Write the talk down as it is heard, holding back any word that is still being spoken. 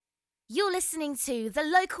You're listening to the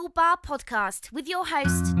Local Bar Podcast with your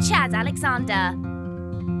host, Chad Alexander.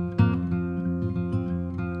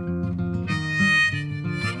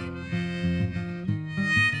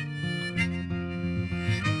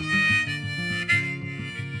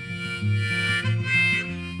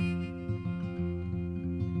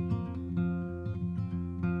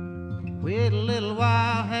 Wait a little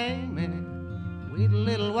while, hangman, wait a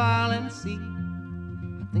little while and see.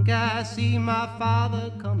 I think I see my father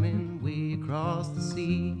coming way across the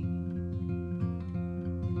sea.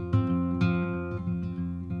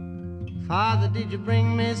 Father, did you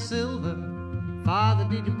bring me silver? Father,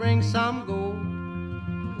 did you bring some gold?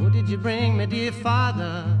 Or did you bring me, dear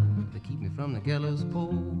father, to keep me from the gallows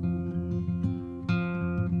pole?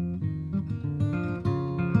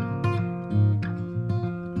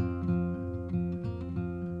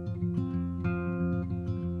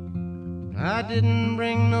 I didn't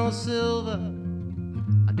bring no silver,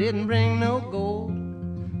 I didn't bring no gold.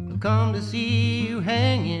 I've come to see you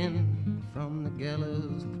hanging from the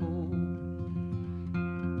gallows pole.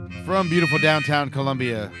 From beautiful downtown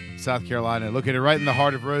Columbia, South Carolina, located right in the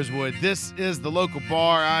heart of Rosewood, this is the Local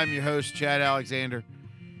Bar. I'm your host, Chad Alexander.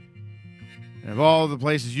 And of all the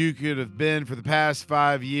places you could have been for the past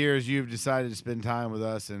 5 years, you've decided to spend time with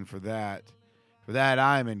us, and for that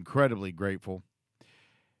I'm incredibly grateful.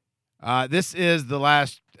 This is the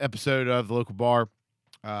last episode of the Local Bar.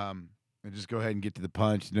 And just go ahead and get to the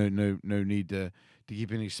punch. No need to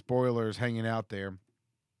keep any spoilers hanging out there.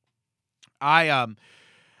 I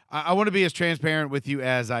want to be as transparent with you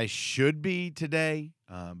as I should be today,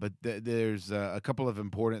 but there's a couple of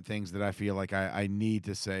important things that I feel like I need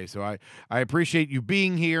to say. So I appreciate you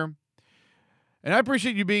being here, and I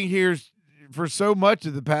appreciate you being here for so much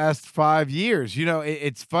of the past 5 years. You know,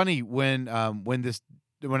 it's funny when I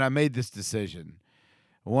made this decision,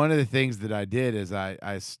 one of the things that I did is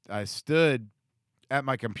I stood at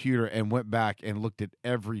my computer and went back and looked at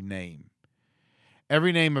every name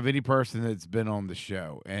of any person that's been on the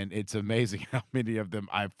show, and it's amazing how many of them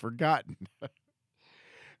I've forgotten.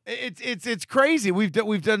 It's crazy. We've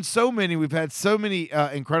done so many. We've had so many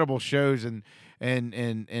incredible shows, and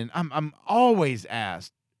I'm always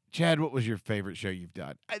asked, Chad, what was your favorite show you've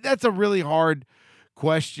done? That's a really hard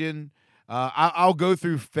question. I'll go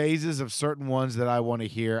through phases of certain ones that I want to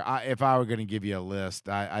hear. If I were going to give you a list,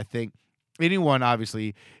 I think anyone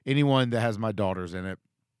that has my daughters in it,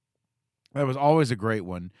 that was always a great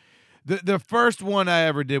one. The first one I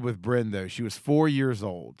ever did with Bryn, though, she was 4 years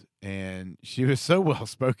old, and she was so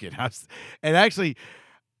well-spoken. And actually,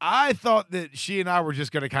 I thought that she and I were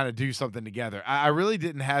just going to kind of do something together. I really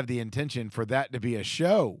didn't have the intention for that to be a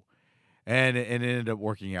show, and it ended up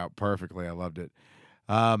working out perfectly. I loved it.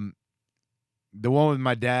 The one with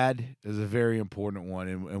my dad is a very important one,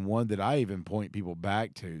 and one that I even point people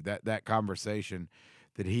back to. That conversation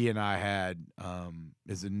that he and I had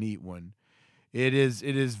is a neat one. It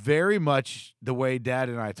is very much the way Dad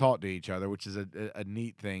and I talk to each other, which is a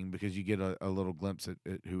neat thing because you get a little glimpse at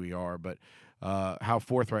who we are. But how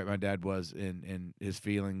forthright my dad was in his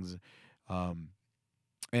feelings, and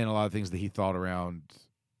a lot of things that he thought around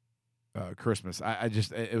Christmas.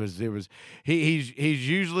 He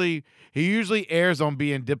usually errs on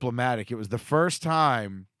being diplomatic. It was the first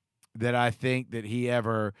time that I think that he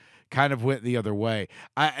ever kind of went the other way.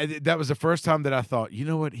 That was the first time that I thought, you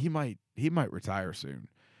know what, he might retire soon.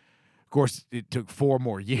 Of course, it took 4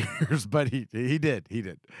 more years, but he did.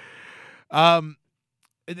 I'll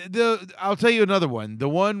tell you another one. The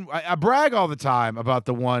one I brag all the time about,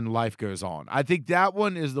 the one Life Goes On. I think that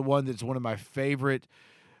one is the one that's one of my favorite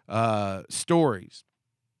stories,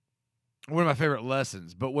 one of my favorite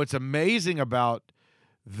lessons. But what's amazing about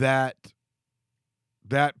that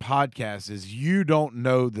podcast is you don't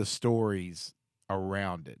know the stories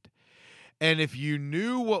around it. And if you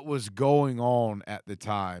knew what was going on at the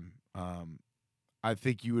time, I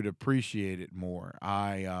think you would appreciate it more.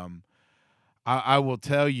 I will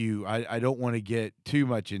tell you, I don't want to get too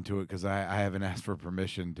much into it because I haven't asked for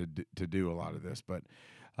permission to do a lot of this. But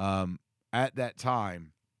at that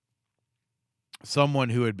time, someone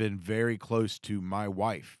who had been very close to my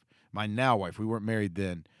wife, my now wife, we weren't married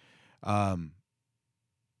then, had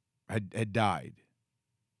died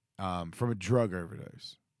from a drug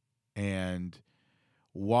overdose. And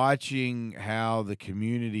watching how the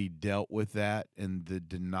community dealt with that and the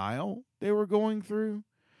denial they were going through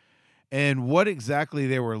and what exactly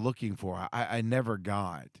they were looking for, I never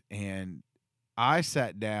got. And I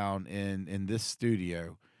sat down in this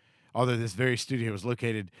studio, although this very studio was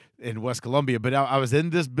located in West Columbia, but I was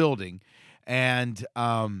in this building, and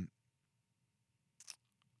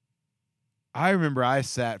I remember I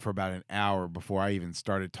sat for about an hour before I even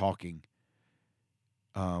started talking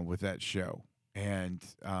with that show, and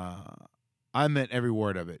I meant every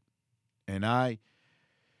word of it. And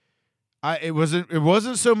it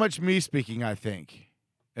wasn't so much me speaking, I think,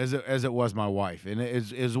 as it was my wife, and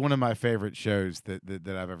it is one of my favorite shows that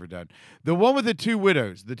I've ever done. The one with the two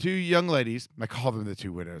widows, the two young ladies. I call them the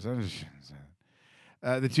two widows.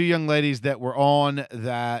 The two young ladies that were on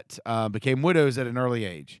that became widows at an early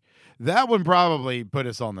age. That one probably put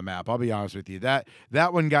us on the map. I'll be honest with you. That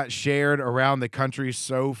one got shared around the country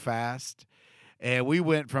so fast, and we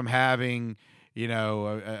went from having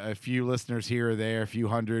a few listeners here or there, a few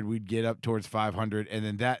hundred. We'd get up towards 500, and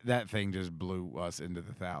then that thing just blew us into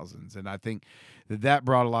the thousands. And I think that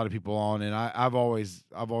brought a lot of people on, and I've always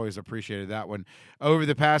appreciated that one. Over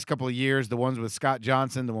the past couple of years, the ones with Scott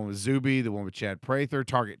Johnson, the one with Zuby, the one with Chad Prather,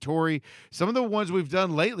 Target Tory, some of the ones we've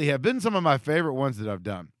done lately have been some of my favorite ones that I've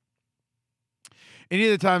done. Any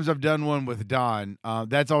of the times I've done one with Don,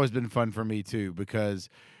 that's always been fun for me too, because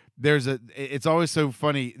it's always so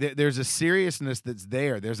funny. There's a seriousness that's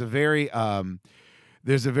there. There's a very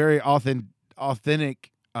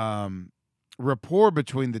authentic rapport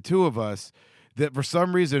between the two of us that for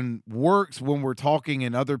some reason works when we're talking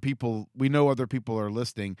and we know other people are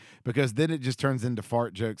listening, because then it just turns into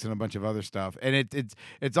fart jokes and a bunch of other stuff. And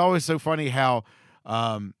it's always so funny how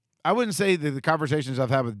I wouldn't say that the conversations I've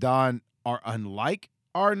had with Don are unlike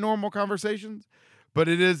our normal conversations, but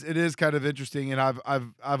it is kind of interesting, and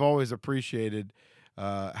I've always appreciated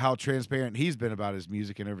how transparent he's been about his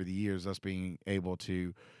music, and over the years, us being able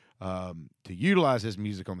to utilize his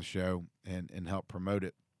music on the show and help promote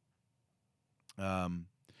it. But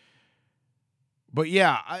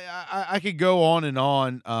yeah, I could go on and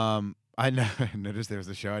on. I noticed there was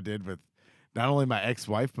a show I did with not only my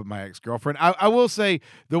ex-wife but my ex-girlfriend. I will say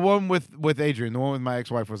the one with Adrian, the one with my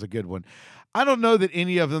ex-wife, was a good one. I don't know that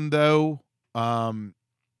any of them though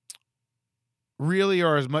really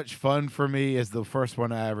are as much fun for me as the first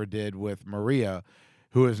one I ever did with Maria,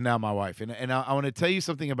 who is now my wife. And I want to tell you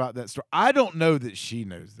something about that story. I don't know that she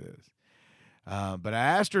knows this, but I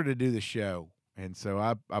asked her to do the show, and so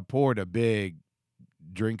I poured a big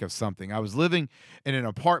drink of something. I was living in an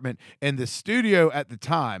apartment, and the studio at the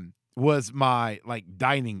time was my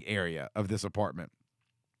dining area of this apartment.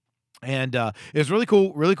 And it was really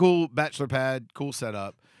cool bachelor pad, cool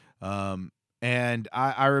setup. And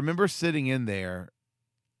I remember sitting in there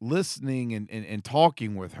listening and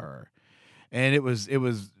talking with her. And it was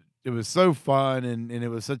so fun, and it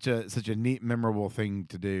was such a neat, memorable thing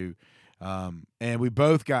to do. And we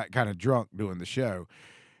both got kind of drunk doing the show.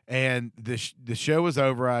 And the show was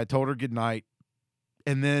over. I told her goodnight.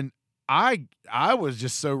 And then I was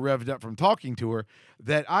just so revved up from talking to her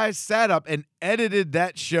that I sat up and edited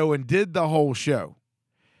that show and did the whole show.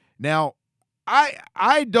 Now,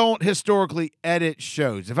 I don't historically edit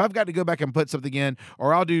shows. If I've got to go back and put something in,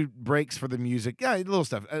 or I'll do breaks for the music, yeah, little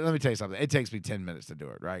stuff. Let me tell you something. It takes me 10 minutes to do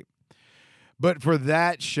it, right? But for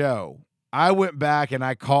that show, I went back and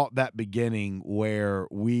I caught that beginning where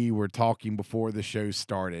we were talking before the show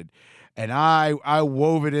started. And I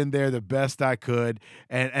wove it in there the best I could.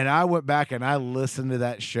 And I went back and I listened to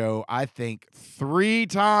that show, I think, 3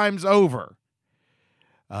 times over.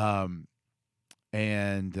 I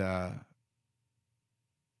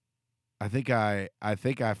think I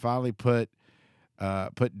finally put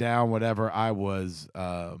down whatever I was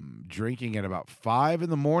drinking at about 5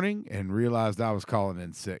 a.m. and realized I was calling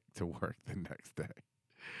in sick to work the next day.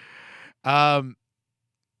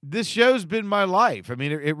 This show's been my life. I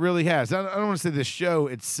mean, it really has. I don't want to say the show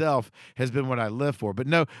itself has been what I live for, but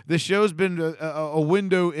no, the show's been a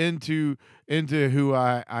window into who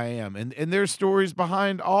I am, and there's stories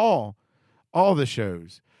behind all the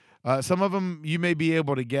shows. Some of them you may be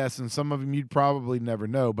able to guess, and some of them you'd probably never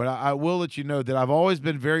know. But I will let you know that I've always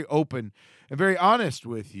been very open and very honest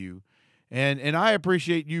with you, and I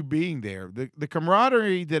appreciate you being there. The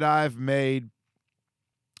camaraderie that I've made,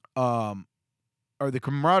 or the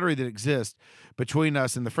camaraderie that exists between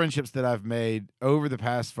us, and the friendships that I've made over the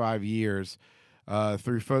past 5 years,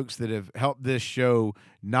 through folks that have helped this show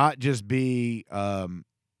not just be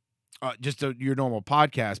just your normal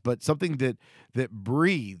podcast, but something that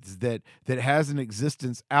breathes, that has an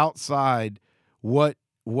existence outside what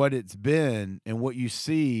it's been and what you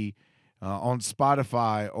see on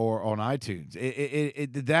Spotify or on iTunes.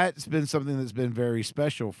 That's been something that's been very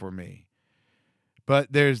special for me.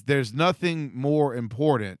 But there's nothing more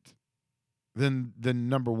important than the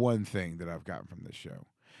number one thing that I've gotten from this show,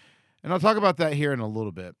 and I'll talk about that here in a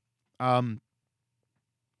little bit.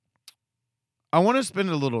 I want to spend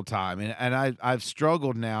a little time, and I've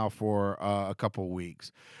struggled now for a couple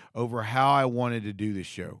weeks over how I wanted to do the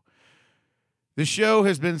show. The show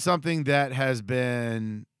has been something that has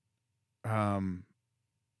been, um,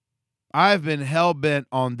 I've been hell bent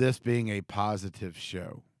on this being a positive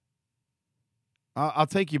show. I'll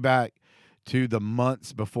take you back to the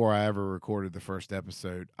months before I ever recorded the first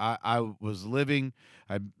episode. I was living,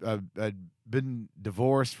 I'd been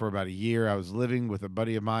divorced for about a year. I was living with a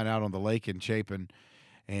buddy of mine out on the lake in Chapin.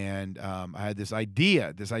 And I had this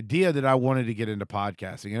idea that I wanted to get into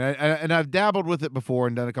podcasting. And I've dabbled with it before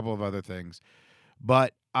and done a couple of other things.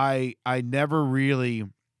 But I never really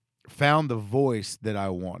found the voice that I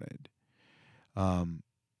wanted.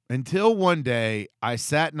 Until one day I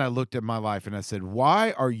sat and I looked at my life and I said,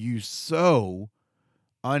 why are you so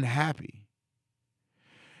unhappy?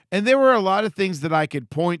 And there were a lot of things that I could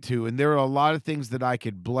point to, and there were a lot of things that I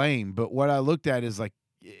could blame. But what I looked at is like,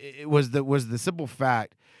 it was the simple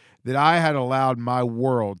fact that I had allowed my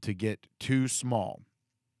world to get too small.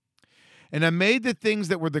 And I made the things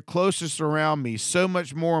that were the closest around me so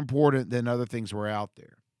much more important than other things were out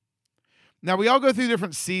there. Now, we all go through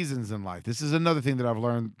different seasons in life. This is another thing that I've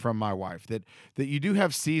learned from my wife, that you do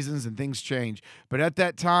have seasons and things change. But at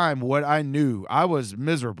that time, what I knew, I was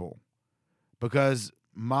miserable because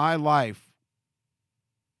my life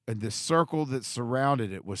and the circle that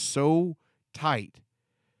surrounded it was so tight.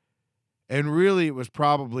 And really, it was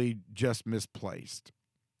probably just misplaced.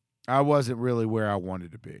 I wasn't really where I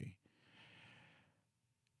wanted to be.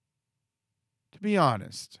 To be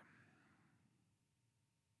honest,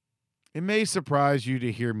 it may surprise you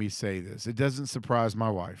to hear me say this. It doesn't surprise my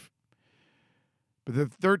wife. But the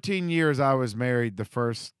 13 years I was married the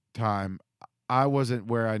first time, I wasn't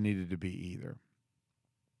where I needed to be either.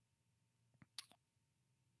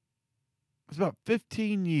 It was about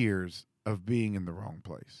 15 years of being in the wrong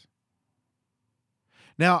place.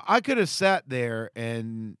 Now, I could have sat there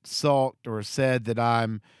and sulked or said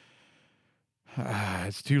that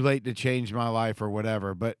it's too late to change my life or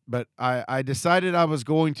whatever, but I decided I was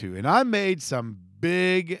going to, and I made some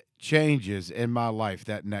big changes in my life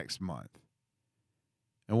that next month.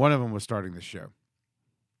 And one of them was starting the show.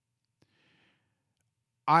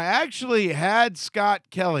 I actually had Scott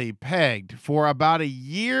Kelly pegged for about a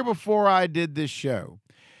year before I did this show.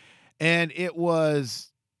 And I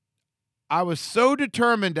was so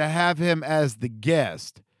determined to have him as the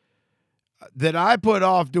guest that I put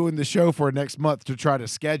off doing the show for next month to try to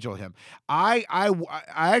schedule him. I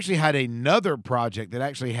actually had another project that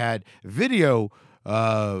actually had video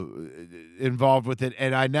involved with it,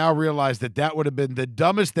 and I now realize that would have been the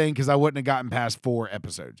dumbest thing because I wouldn't have gotten past 4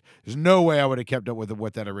 episodes. There's no way I would have kept up with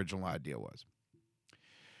what that original idea was.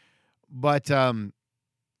 But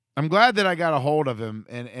I'm glad that I got a hold of him,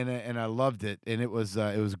 and I loved it, and it was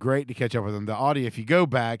great to catch up with him. The audio, if you go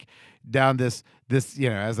back down this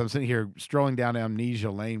as I'm sitting here strolling down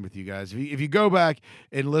amnesia lane with you guys, if you go back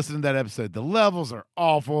and listen to that episode, the levels are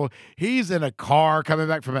awful. He's in a car coming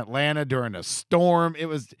back from Atlanta during a storm. It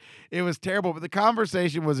was terrible, but the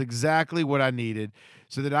conversation was exactly what I needed,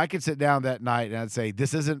 so that I could sit down that night and I'd say,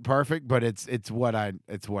 this isn't perfect, but it's what I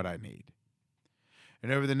need.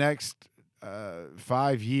 And over the next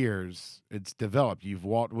 5 years, it's developed. You've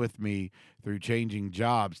walked with me through changing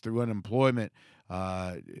jobs, through unemployment,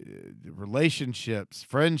 relationships,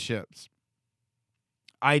 friendships,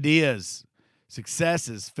 ideas,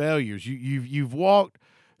 successes, failures. You've walked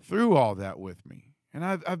through all that with me, and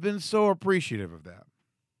I've been so appreciative of that.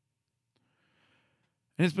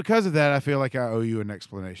 And it's because of that I feel like I owe you an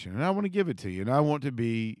explanation, and I want to give it to you. And I want to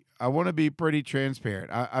be pretty transparent.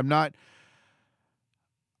 I'm not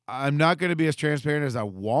going to be as transparent as I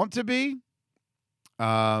want to be,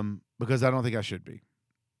 because I don't think I should be.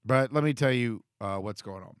 But let me tell you what's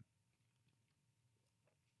going on.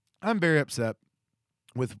 I'm very upset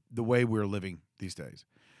with the way we're living these days.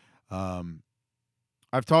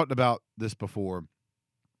 I've talked about this before.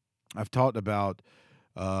 I've talked about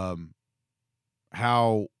how,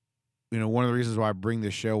 one of the reasons why I bring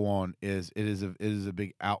this show on is it is a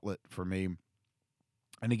big outlet for me,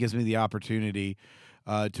 and it gives me the opportunity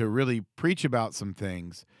to really preach about some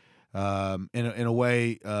things in a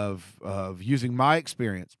way of using my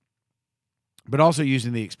experience, but also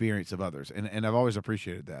using the experience of others. And I've always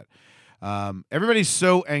appreciated that. Everybody's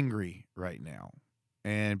so angry right now,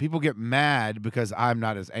 and people get mad because I'm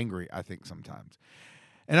not as angry, I think, sometimes.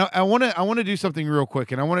 And I want to do something real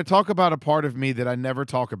quick, and I want to talk about a part of me that I never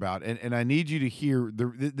talk about, and I need you to hear.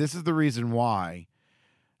 This is the reason why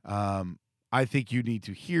I think you need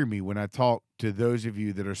to hear me when I talk to those of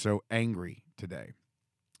you that are so angry today.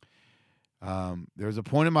 There was a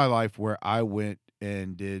point in my life where I went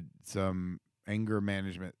and did some anger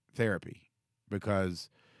management therapy because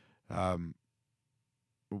I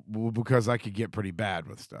could get pretty bad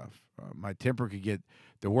with stuff. My temper could get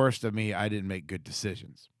the worst of me. I didn't make good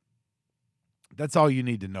decisions. That's all you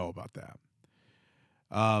need to know about that.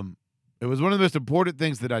 It was one of the most important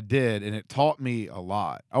things that I did, and it taught me a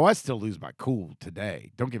lot. Oh, I still lose my cool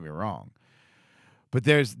today. Don't get me wrong. But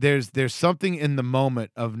there's something in the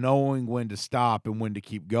moment of knowing when to stop and when to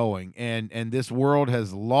keep going. And this world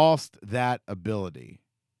has lost that ability.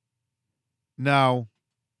 No.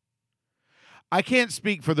 I can't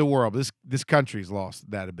speak for the world. This country's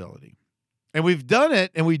lost that ability. And we've done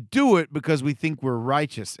it, and we do it because we think we're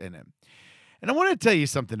righteous in it. And I want to tell you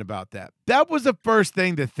something about that. That was the first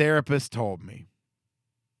thing the therapist told me.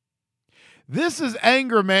 This is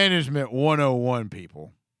anger management 101,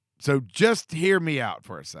 people. So just hear me out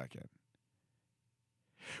for a second.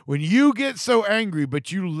 When you get so angry,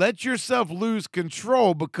 but you let yourself lose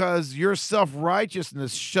control because your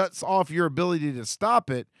self-righteousness shuts off your ability to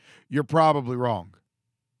stop it, you're probably wrong.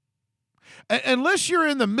 Unless you're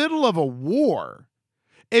in the middle of a war.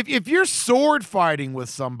 If you're sword fighting with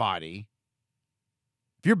somebody,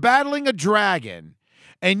 if you're battling a dragon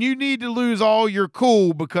and you need to lose all your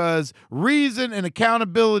cool because reason and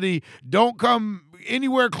accountability don't come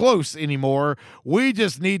anywhere close anymore, we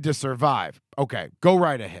just need to survive. Okay, go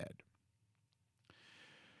right ahead.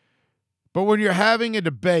 But when you're having a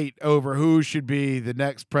debate over who should be the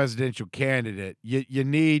next presidential candidate, you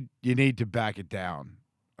need to back it down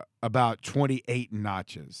about 28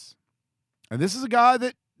 notches. And this is a guy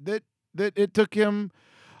that it took him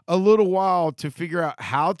a little while to figure out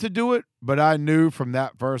how to do it, but I knew from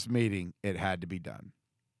that first meeting it had to be done.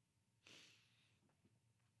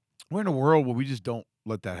 We're in a world where we just don't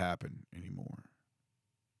let that happen anymore.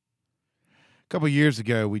 A couple of years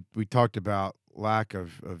ago, we talked about lack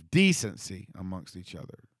of decency amongst each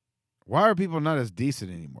other. Why are people not as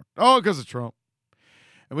decent anymore? Oh, because of Trump.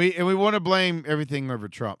 And we want to blame everything over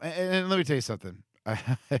Trump. And let me tell you something.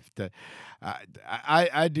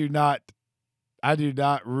 I do not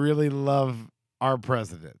really love our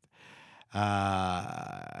president.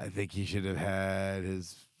 I think he should have had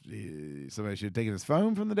somebody should have taken his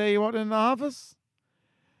phone from the day he walked into the office.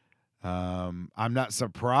 I'm not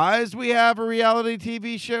surprised we have a reality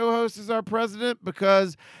TV show host as our president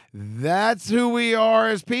because that's who we are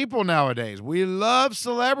as people nowadays. We love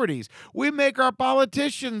celebrities. We make our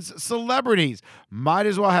politicians celebrities. Might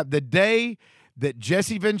as well have the day that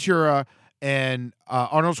Jesse Ventura and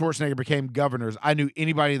Arnold Schwarzenegger became governors, I knew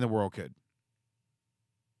anybody in the world could.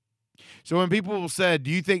 So when people said, do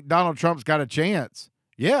you think Donald Trump's got a chance?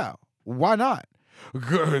 Yeah, why not?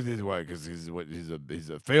 Because he's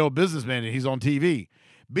a failed businessman and he's on TV.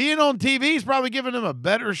 Being on TV is probably giving him a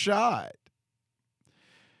better shot.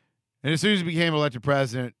 And as soon as he became elected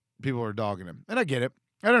president, people are dogging him. And I get it.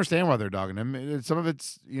 I understand why they're dogging him. Some of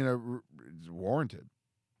it's, it's warranted.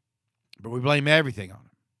 But we blame everything on him.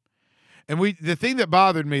 And the thing that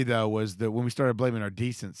bothered me, though, was that when we started blaming our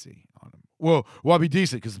decency on him. Well, I'll be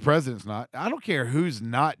decent because the president's not. I don't care who's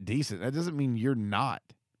not decent. That doesn't mean you're not.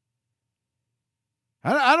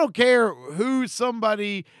 I don't care who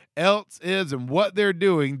somebody else is and what they're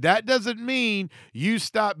doing. That doesn't mean you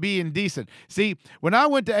stop being decent. See, when I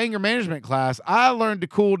went to anger management class, I learned to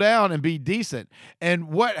cool down and be decent. And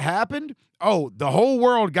what happened? Oh, the whole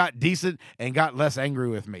world got decent and got less angry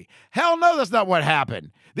with me. Hell no, that's not what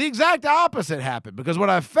happened. The exact opposite happened, because what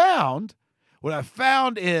I found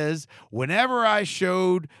is whenever I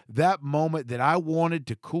showed that moment that I wanted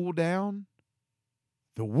to cool down,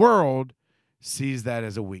 the world sees that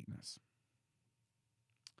as a weakness.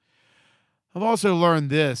 I've also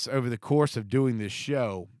learned this over the course of doing this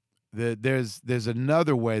show, that there's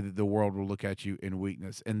another way that the world will look at you in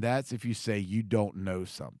weakness, and that's if you say you don't know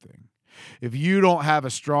something. If you don't have a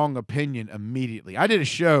strong opinion immediately. I did a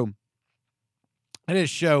show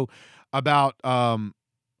about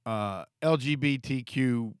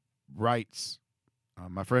LGBTQ rights.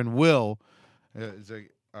 My friend Will is a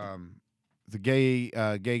gay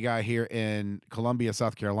guy here in Columbia,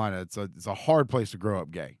 South Carolina. It's a hard place to grow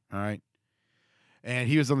up gay. All right, and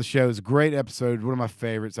he was on the show. It was a great episode, one of my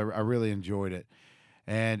favorites. I really enjoyed it.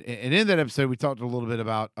 And in that episode, we talked a little bit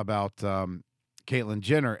about Caitlyn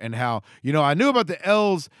Jenner and how, I knew about the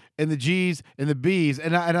L's and the G's and the B's,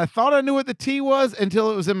 and I thought I knew what the T was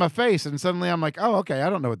until it was in my face, and suddenly I'm like, oh, okay, I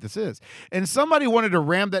don't know what this is. And somebody wanted to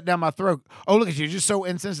ram that down my throat. Oh, look at you, you're just so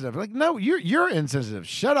insensitive. Like, no, you're insensitive.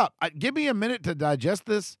 Shut up. Give me a minute to digest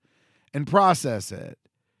this and process it.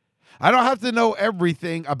 I don't have to know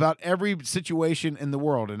everything about every situation in the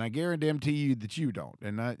world, and I guarantee you that you don't.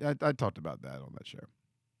 And I talked about that on that show.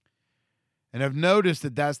 And I've noticed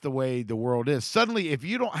that that's the way the world is. Suddenly, if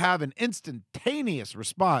you don't have an instantaneous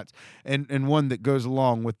response and one that goes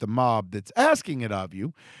along with the mob that's asking it of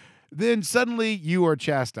you, then suddenly you are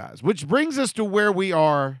chastised, which brings us to where we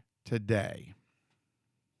are today.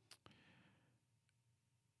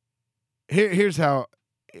 Here's how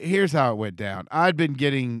it went down. I'd been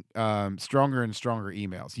getting stronger and stronger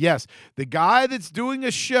emails. Yes, the guy that's doing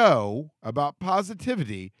a show about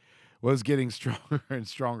positivity was getting stronger and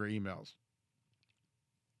stronger emails.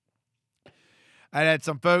 I had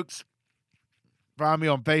some folks find me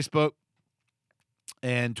on Facebook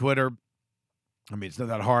and Twitter. I mean, it's not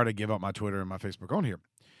that hard to give up my Twitter and my Facebook on here.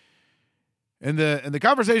 And the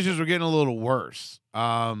conversations were getting a little worse.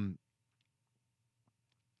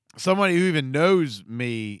 Somebody who even knows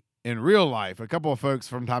me in real life, a couple of folks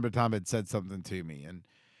from time to time had said something to me, and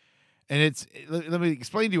let me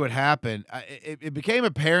explain to you what happened. It became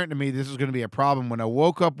apparent to me this was going to be a problem when I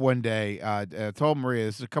woke up one day. I told Maria,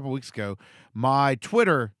 this is a couple of weeks ago, my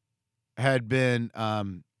Twitter had been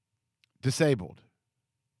disabled.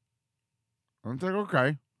 I'm like,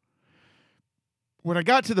 okay. When I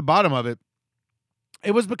got to the bottom of it,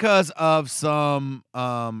 it was because of some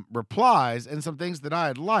replies and some things that I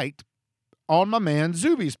had liked on my man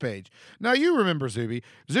Zuby's page. Now, you remember Zuby.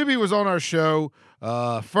 Zuby was on our show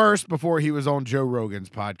first before he was on Joe Rogan's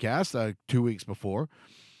podcast 2 weeks before.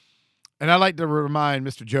 And I like to remind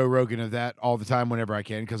Mr. Joe Rogan of that all the time whenever I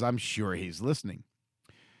can, because I'm sure he's listening.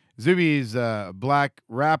 Zuby's a black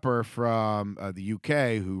rapper from the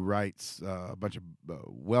UK who writes a bunch of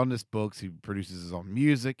wellness books. He produces his own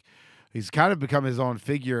music. He's kind of become his own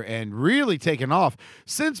figure and really taken off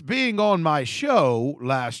since being on my show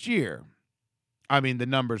last year. I mean, the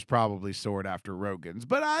numbers probably soared after Rogan's,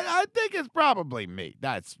 but I think it's probably me.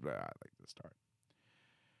 That's where I like to start.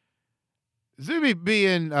 Zuby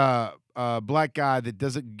being a black guy that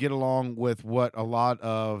doesn't get along with what a lot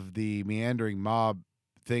of the meandering mob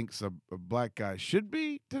thinks a black guy should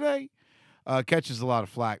be today, catches a lot of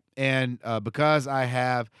flack. And because I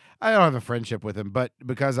don't have a friendship with him, but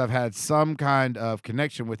because I've had some kind of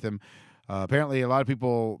connection with him, apparently a lot of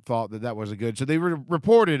people thought that was a good. So they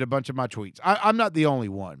reported a bunch of my tweets. I'm not the only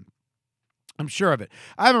one. I'm sure of it.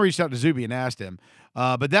 I haven't reached out to Zuby and asked him,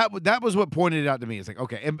 but that was what pointed it out to me. It's like,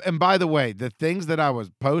 okay. And by the way, the things that I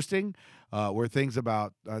was posting were things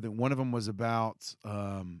about, I think one of them was about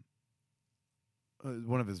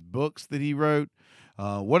one of his books that he wrote.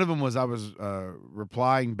 One of them was I was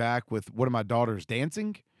replying back with one of my daughters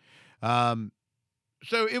dancing. So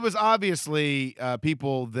it was obviously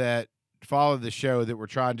people that followed the show that were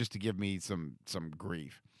trying just to give me some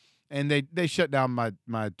grief. And they shut down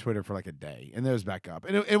my Twitter for like a day, and then it was back up.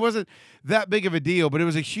 And it wasn't that big of a deal, but it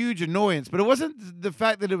was a huge annoyance. But it wasn't the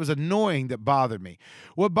fact that it was annoying that bothered me.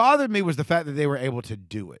 What bothered me was the fact that they were able to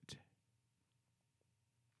do it.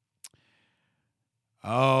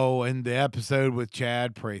 Oh, and the episode with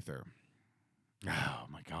Chad Prather. Oh,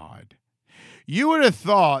 my God. You would have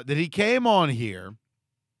thought that he came on here.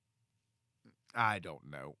 I don't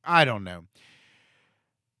know.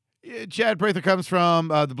 Chad Prather comes from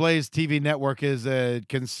the Blaze TV network, is a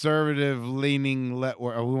conservative-leaning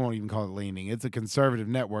network. We won't even call it leaning. It's a conservative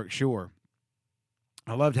network, sure.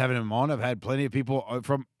 I loved having him on. I've had plenty of people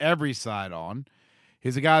from every side on.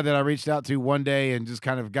 He's a guy that I reached out to one day and just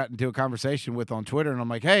kind of got into a conversation with on Twitter. And I'm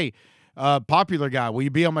like, hey, popular guy, will you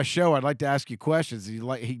be on my show? I'd like to ask you questions.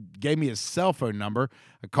 He gave me his cell phone number.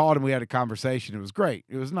 I called him. We had a conversation. It was great.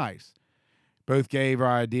 It was nice. Both gave our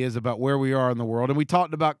ideas about where we are in the world. And we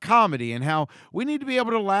talked about comedy and how we need to be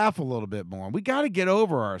able to laugh a little bit more. We got to get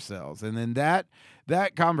over ourselves. And then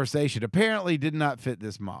that conversation apparently did not fit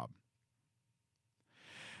this mob.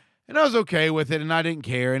 And I was okay with it, and I didn't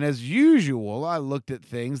care. And as usual, I looked at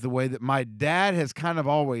things the way that my dad has kind of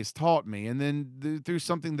always taught me. And then through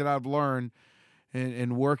something that I've learned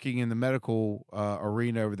in working in the medical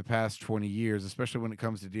arena over the past 20 years, especially when it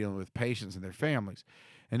comes to dealing with patients and their families.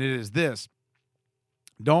 And it is this: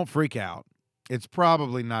 don't freak out. It's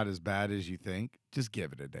probably not as bad as you think. Just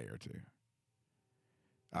give it a day or two.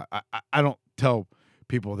 I don't tell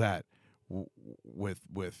people that with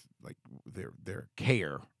like their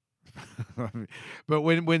care. But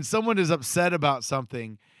when someone is upset about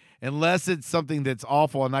something, unless it's something that's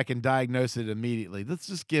awful and I can diagnose it immediately, let's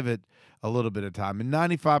just give it a little bit of time. And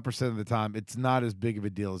 95% of the time, it's not as big of a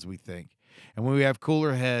deal as we think. And when we have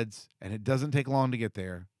cooler heads and it doesn't take long to get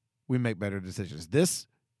there, we make better decisions. This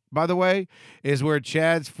by the way, is where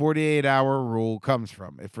Chad's 48-hour rule comes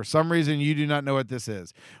from. If for some reason you do not know what this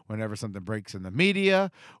is, whenever something breaks in the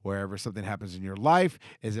media, wherever something happens in your life,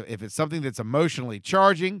 if it's something that's emotionally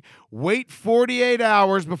charging, wait 48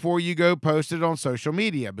 hours before you go post it on social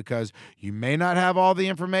media, because you may not have all the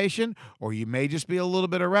information, or you may just be a little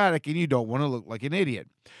bit erratic and you don't want to look like an idiot.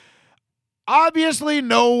 Obviously,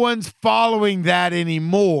 no one's following that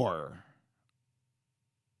anymore.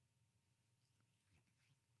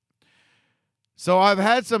 So I've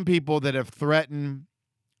had some people that have threatened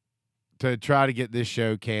to try to get this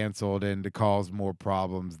show canceled and to cause more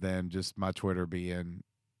problems than just my Twitter being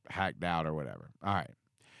hacked out or whatever. All right.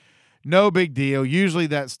 No big deal. Usually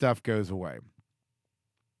that stuff goes away.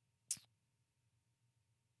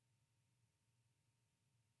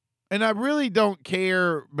 And I really don't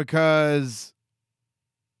care, because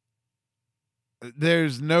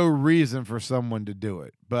there's no reason for someone to do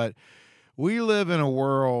it. But we live in a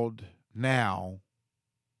world now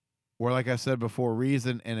where, like I said before,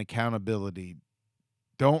 reason and accountability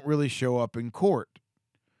don't really show up in court,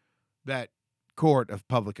 that court of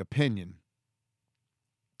public opinion.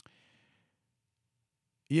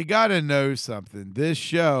 You got to know something. This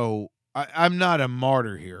show, I'm not a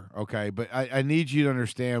martyr here, okay? But I need you to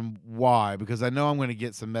understand why, because I know I'm going to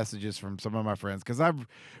get some messages from some of my friends, because I've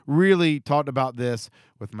really talked about this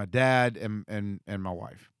with my dad and my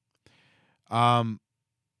wife.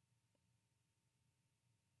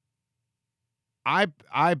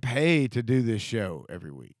 I pay to do this show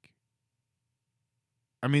every week.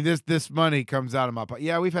 I mean, this money comes out of my pocket.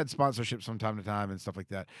 Yeah, we've had sponsorships from time to time and stuff like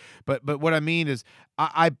that. But what I mean is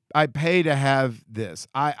I pay to have this.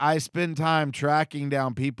 I spend time tracking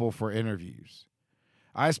down people for interviews.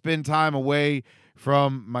 I spend time away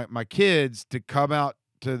from my kids to come out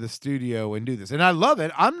to the studio and do this. And I love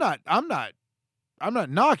it. I'm not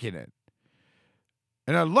knocking it.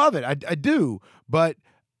 And I love it. I do. But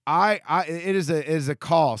it is a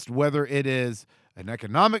cost, whether it is an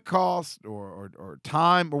economic cost or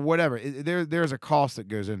time or whatever. There's a cost that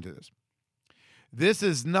goes into this. This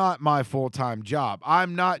is not my full-time job.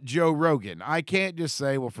 I'm not Joe Rogan. I can't just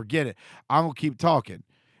say, well, forget it, I'm going to keep talking.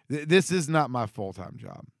 This is not my full-time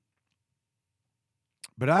job.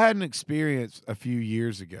 But I had an experience a few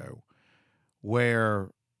years ago where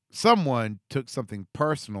someone took something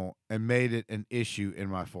personal and made it an issue in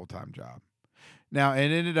my full-time job. Now,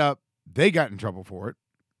 it ended up, they got in trouble for it.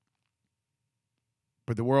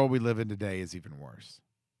 But the world we live in today is even worse.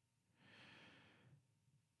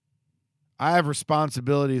 I have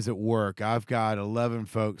responsibilities at work. I've got 11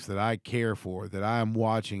 folks that I care for, that I am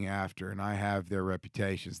watching after, and I have their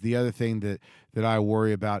reputations. The other thing that I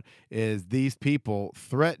worry about is these people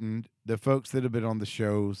threatened the folks that have been on the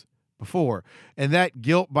shows before. And that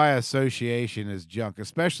guilt by association is junk,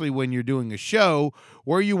 especially when you're doing a show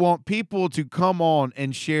where you want people to come on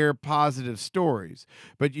and share positive stories.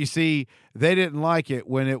 But you see, they didn't like it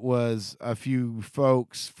when it was a few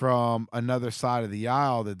folks from another side of the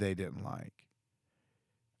aisle that they didn't like.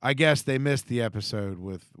 I guess they missed the episode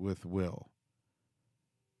with Will.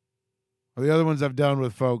 Or the other ones I've done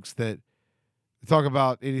with folks that talk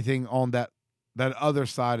about anything on that other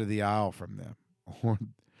side of the aisle from them.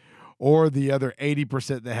 Or the other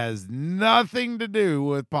 80% that has nothing to do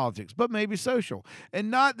with politics, but maybe social, and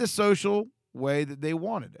not the social way that they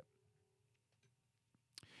wanted it.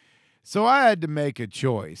 So I had to make a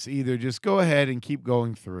choice. Either just go ahead and keep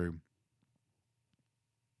going through,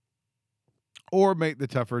 or make the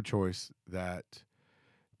tougher choice that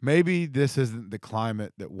maybe this isn't the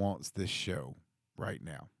climate that wants this show right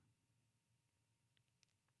now.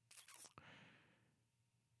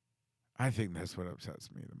 I think that's what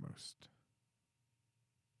upsets me the most.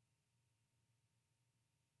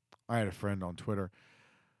 I had a friend on Twitter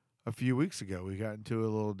a few weeks ago. We got into a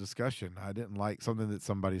little discussion. I didn't like something that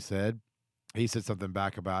somebody said. He said something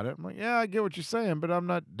back about it. I'm like, yeah, I get what you're saying, but I'm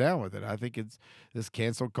not down with it. I think this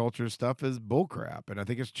cancel culture stuff is bullcrap, and I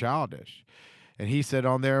think it's childish. And he said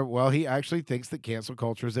on there, well, he actually thinks that cancel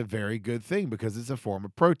culture is a very good thing because it's a form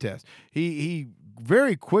of protest. He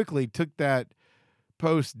very quickly took that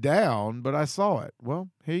post down, but I saw it. Well,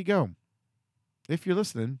 here you go. If you're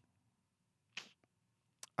listening,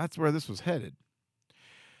 that's where this was headed.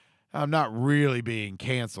 I'm not really being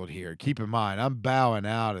canceled here. Keep in mind, I'm bowing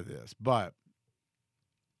out of this, but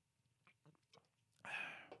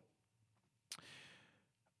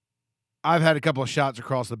I've had a couple of shots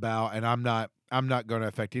across the bow, and I'm not going to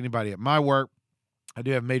affect anybody at my work. I do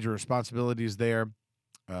have major responsibilities there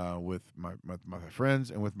with my friends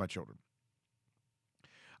and with my children.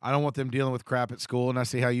 I don't want them dealing with crap at school, and I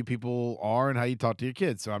see how you people are and how you talk to your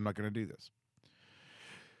kids, so I'm not going to do this.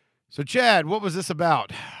 So, Chad, what was this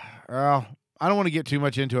about? Well, I don't want to get too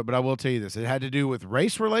much into it, but I will tell you this. It had to do with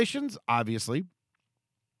race relations, obviously.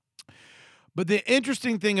 But the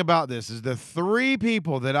interesting thing about this is the three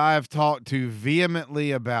people that I have talked to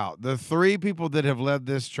vehemently about, the three people that have led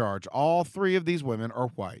this charge, all three of these women are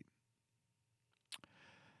white.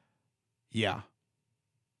 Yeah.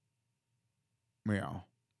 Yeah.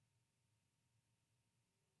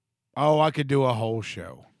 Oh, I could do a whole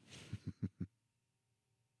show.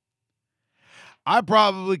 I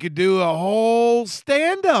probably could do a whole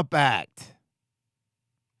stand-up act.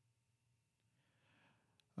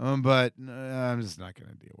 But I'm just not going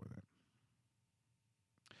to deal with it.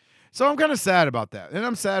 So I'm kind of sad about that, and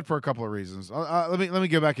I'm sad for a couple of reasons. Let me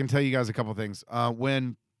go back and tell you guys a couple of things.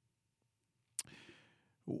 When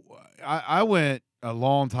I went a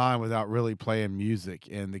long time without really playing music,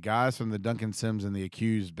 and the guys from the Duncan Sims and the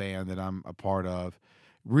Accused band that I'm a part of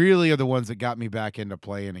really are the ones that got me back into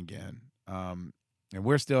playing again. And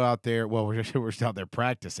we're still out there. Well, we're still out there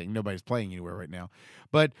practicing. Nobody's playing anywhere right now,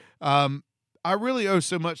 but I really owe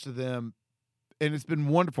so much to them, and it's been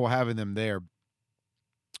wonderful having them there.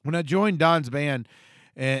 When I joined Don's band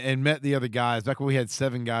and met the other guys, back when we had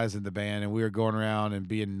 7 guys in the band, and we were going around and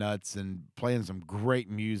being nuts and playing some great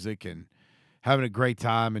music and having a great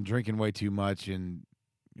time and drinking way too much and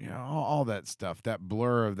all that stuff, that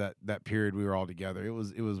blur of that period we were all together. It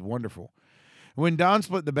was wonderful. When Don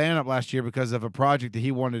split the band up last year because of a project that he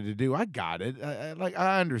wanted to do, I got it.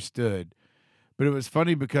 I understood. But it was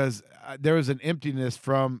funny because there was an emptiness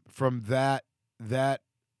from that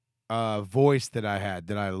voice that I had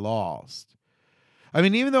that I lost. I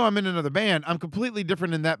mean, even though I'm in another band, I'm completely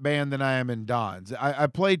different in that band than I am in Don's. I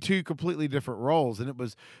played 2 completely different roles, and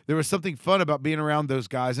there was something fun about being around those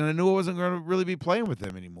guys, and I knew I wasn't going to really be playing with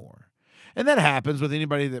them anymore. And that happens with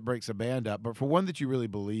anybody that breaks a band up. But for one that you really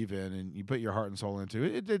believe in and you put your heart and soul into,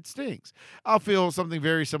 it stinks. I'll feel something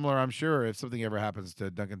very similar, I'm sure, if something ever happens to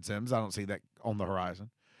Duncan Sims. I don't see that on the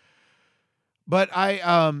horizon. But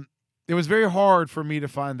it was very hard for me to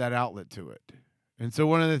find that outlet to it. And so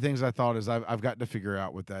one of the things I thought is I've got to figure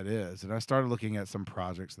out what that is. And I started looking at some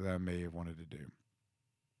projects that I may have wanted to do.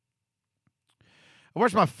 I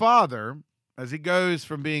watched my father, as he goes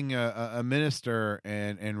from being a minister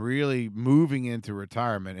and really moving into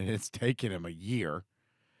retirement, and it's taken him a year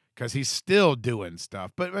because he's still doing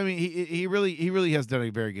stuff. But I mean, he really has done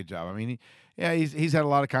a very good job. I mean, he's had a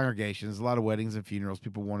lot of congregations, a lot of weddings and funerals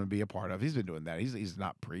people want to be a part of. He's been doing that. He's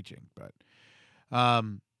not preaching, but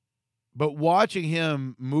watching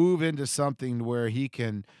him move into something where he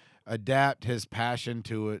can adapt his passion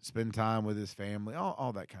to it, spend time with his family,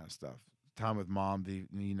 all that kind of stuff. Time with mom that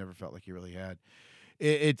he never felt like he really had.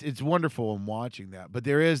 It's wonderful in watching that. But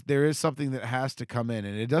there is something that has to come in,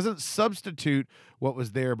 and it doesn't substitute what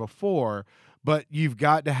was there before, but you've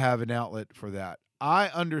got to have an outlet for that. I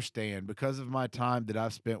understand, because of my time that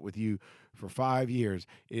I've spent with you for 5 years,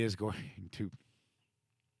 it is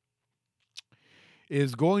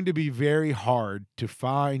going to be very hard to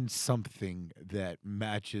find something that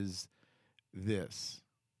matches this.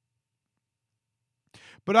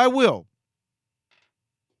 But I will.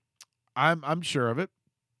 I'm sure of it.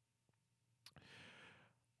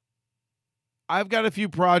 I've got a few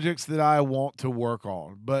projects that I want to work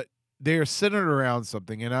on, but they're centered around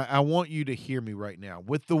something, and I want you to hear me right now.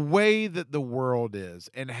 With the way that the world is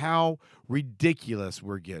and how ridiculous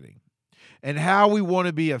we're getting, and how we want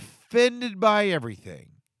to be offended by everything,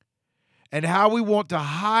 and how we want to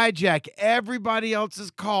hijack everybody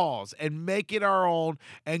else's cause and make it our own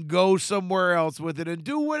and go somewhere else with it and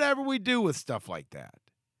do whatever we do with stuff like that.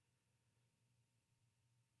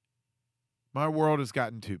 My world has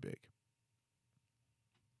gotten too big.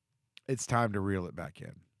 It's time to reel it back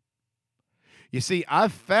in. You see,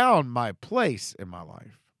 I've found my place in my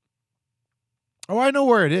life. Oh, I know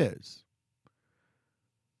where it is.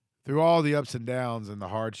 Through all the ups and downs and the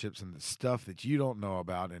hardships and the stuff that you don't know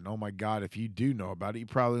about, and oh my God, if you do know about it, you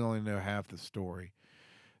probably only know half the story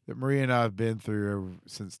that Maria and I have been through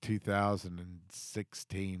since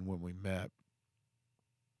 2016 when we met.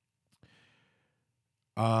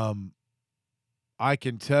 I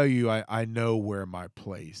can tell you I know where my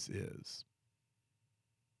place is.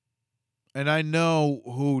 And I know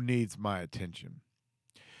who needs my attention.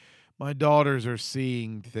 My daughters are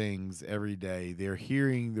seeing things every day. They're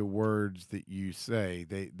hearing the words that you say.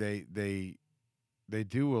 They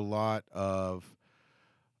do a lot of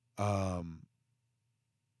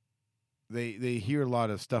they hear a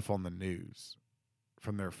lot of stuff on the news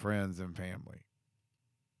from their friends and family.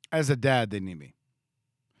 As a dad, they need me.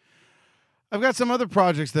 I've got some other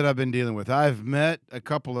projects that I've been dealing with. I've met a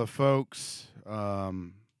couple of folks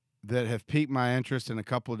that have piqued my interest in a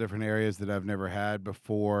couple of different areas that I've never had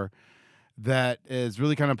before that is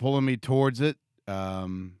really kind of pulling me towards it.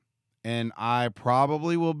 And I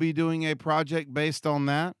probably will be doing a project based on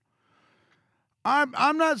that.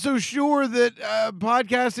 I'm not so sure that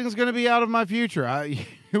podcasting is going to be out of my future.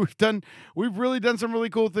 We've really done some really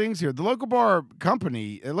cool things here. The Local Bar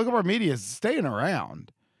company, Local Bar Media, is staying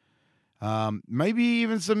around. Maybe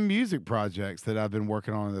even some music projects that I've been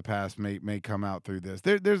working on in the past may come out through this.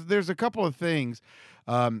 There's a couple of things.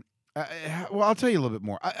 Well, I'll tell you a little bit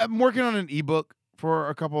more. I'm working on an ebook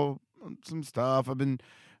for some stuff. I've been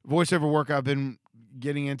voiceover work. I've been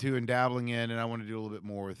getting into and dabbling in, and I want to do a little bit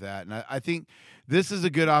more with that. And I think this is a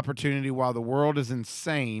good opportunity while the world is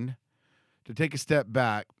insane to take a step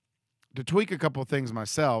back, to tweak a couple of things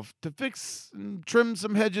myself, to fix and trim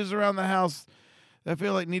some hedges around the house that I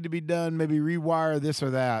feel like need to be done, maybe rewire this or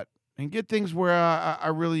that, and get things where I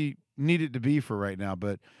really need it to be for right now.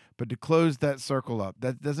 But to close that circle up,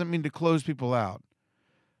 that doesn't mean to close people out,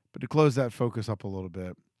 but to close that focus up a little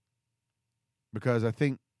bit. Because I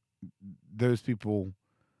think those people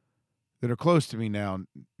that are close to me now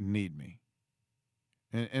need me.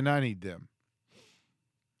 And I need them.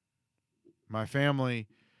 My family,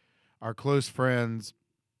 our close friends,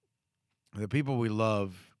 the people we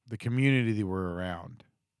love, the community that we're around,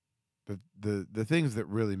 the things that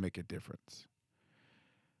really make a difference.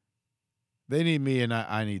 They need me and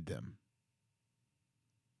I need them.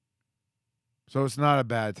 So it's not a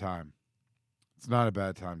bad time. It's not a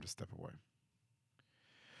bad time to step away.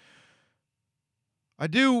 I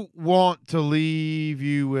do want to leave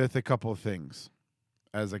you with a couple of things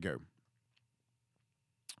as I go.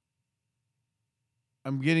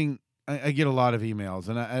 I get a lot of emails,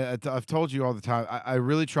 and I've told you all the time, I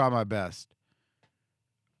really try my best.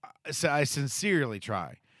 I sincerely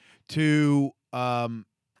try to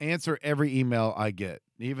answer every email I get,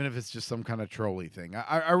 even if it's just some kind of trolly thing.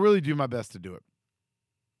 I really do my best to do it.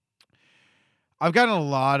 I've gotten a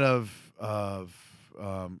lot of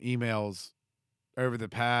emails over the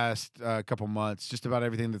past couple months, just about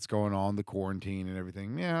everything that's going on, the quarantine and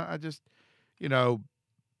everything. Yeah, I just,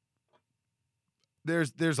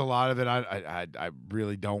 there's a lot of it. I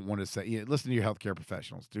really don't want to say. Listen to your healthcare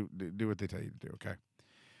professionals. Do what they tell you to do. Okay.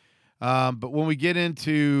 But when we get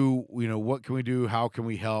into what can we do, how can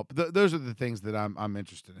we help? Those are the things that I'm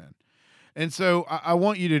interested in. And so I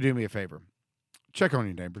want you to do me a favor. Check on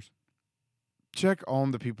your neighbors. Check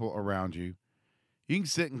on the people around you. You can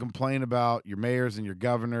sit and complain about your mayors and your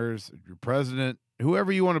governors, your president, whoever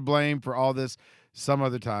you want to blame for all this some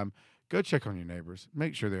other time. Go check on your neighbors.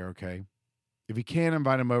 Make sure they're okay. If you can't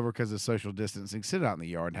invite them over because of social distancing, sit out in the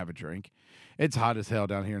yard and have a drink. It's hot as hell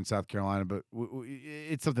down here in South Carolina, but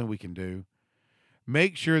it's something we can do.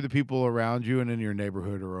 Make sure the people around you and in your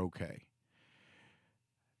neighborhood are okay.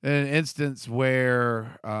 In an instance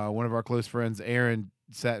where one of our close friends, Aaron,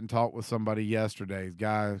 sat and talked with somebody yesterday. The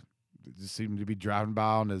guy just seemed to be driving by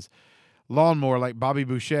on his lawnmower like Bobby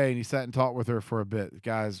Boucher, and he sat and talked with her for a bit. The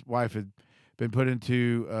guy's wife had been put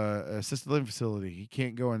into an assisted living facility. He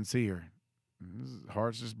can't go and see her. His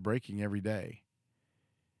heart's just breaking every day.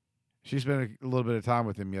 She spent a little bit of time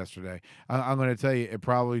with him yesterday. I'm going to tell you, it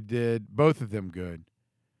probably did both of them good,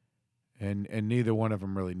 and neither one of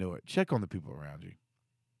them really knew it. Check on the people around you.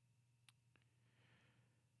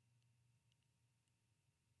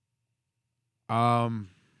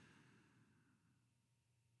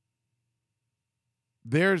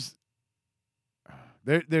 There's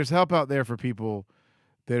help out there for people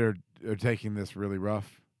that are taking this really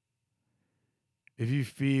rough. If you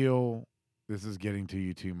feel this is getting to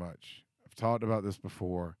you too much, I've talked about this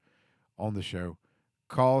before on the show.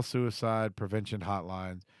 Call suicide prevention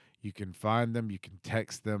hotlines. You can find them. You can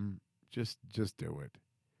text them. Just do it.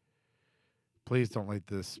 Please don't let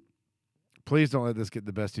this get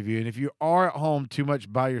the best of you. And if you are at home too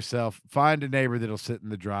much by yourself, find a neighbor that'll sit in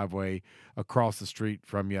the driveway across the street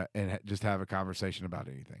from you and just have a conversation about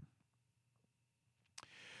anything.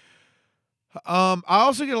 I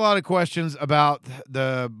also get a lot of questions about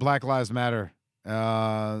the Black Lives Matter,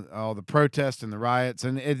 all the protests and the riots,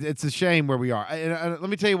 and it's a shame where we are. Let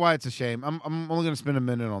me tell you why it's a shame. I'm only going to spend a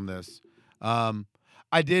minute on this.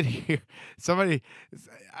 I did hear somebody.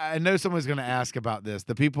 I know someone's going to ask about this.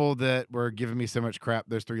 The people that were giving me so much crap,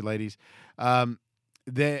 those three ladies,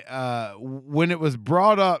 they when it was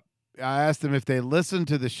brought up, I asked them if they listened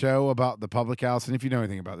to the show about the public house, and if you know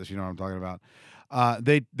anything about this, you know what I'm talking about.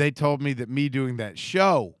 They told me that me doing that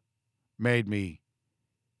show made me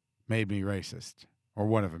racist, or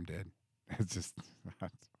one of them did. It's just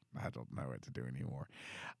I don't know what to do anymore.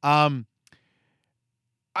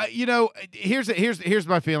 Here's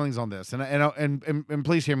my feelings on this, and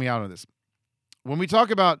please hear me out on this. When we talk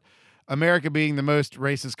about America being the most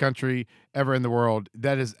racist country ever in the world,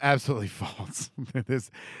 that is absolutely false.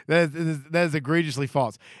 That is egregiously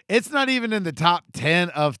false. It's not even in the top 10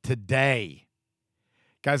 of today.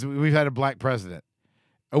 Guys, we've had a black president.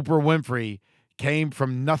 Oprah Winfrey came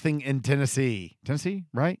from nothing in Tennessee. Tennessee,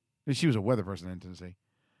 right? She was a weather person in Tennessee.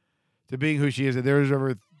 To being who she is, there's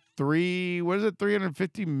over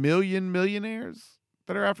 350 million millionaires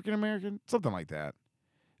that are African American? Something like that.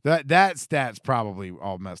 That stat's probably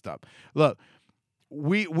all messed up. Look,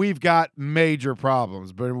 we've got major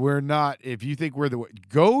problems, but we're not. If you think we're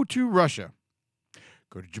go to Russia,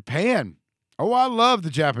 go to Japan. Oh, I love the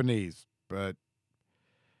Japanese, but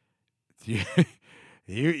you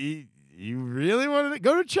really wanted to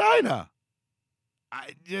go to China.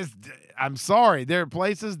 I'm sorry. There are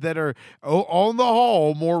places that are, on the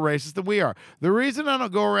whole, more racist than we are. The reason I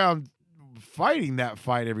don't go around fighting that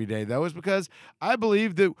fight every day, though, is because I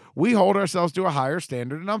believe that we hold ourselves to a higher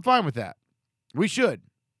standard, and I'm fine with that. We should.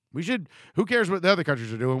 Who cares what the other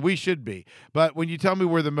countries are doing? We should be. But when you tell me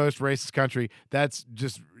we're the most racist country, that's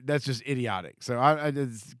just idiotic. So I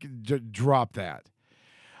just drop that.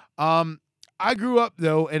 I grew up,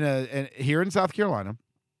 though, here in South Carolina,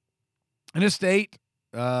 in a state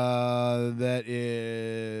that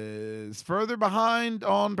is further behind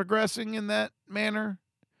on progressing in that manner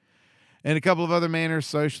and a couple of other manners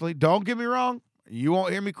socially. Don't get me wrong. You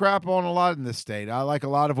won't hear me crap on a lot in this state. I like a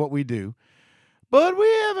lot of what we do. But we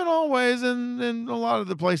haven't always, in a lot of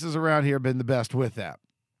the places around here, been the best with that.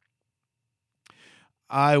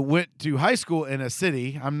 I went to high school in a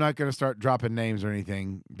city. I'm not going to start dropping names or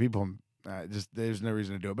anything. People, there's no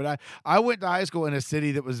reason to do it. But I went to high school in a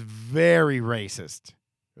city that was very racist.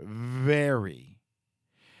 Very.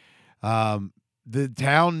 The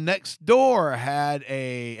town next door had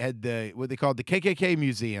what they called the KKK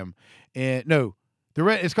museum, and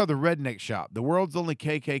it's called the Redneck Shop, the world's only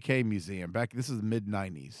KKK museum. This is the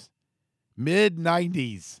mid-90s.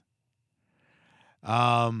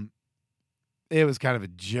 It was kind of a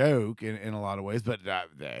joke in a lot of ways, but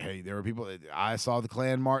hey, there were people. I saw the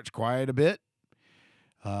Klan march quite a bit.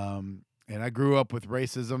 And I grew up with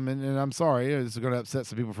racism, and I'm sorry, it's going to upset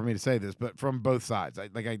some people for me to say this, but from both sides.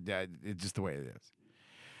 It's just the way it is.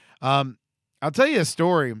 I'll tell you a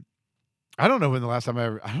story. I don't know when the last time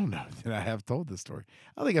I don't know that I have told this story.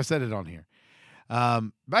 I think I've said it on here.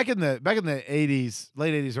 Back in the 80s,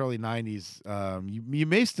 late 80s, early 90s, you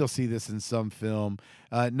may still see this in some film.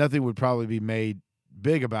 Nothing would probably be made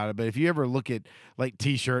big about it, but if you ever look at like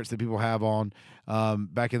T-shirts that people have on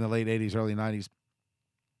back in the late 80s, early 90s,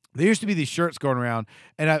 there used to be these shirts going around,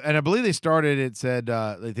 and I believe they started. It said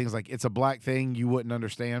things like "It's a black thing you wouldn't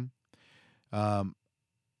understand."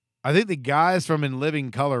 I think the guys from In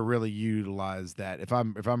Living Color really utilized that. If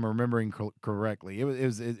I'm remembering correctly, it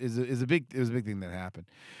was a big thing that happened.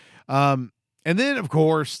 And then of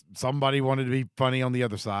course somebody wanted to be funny on the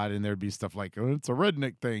other side, and there'd be stuff like, "Oh, it's a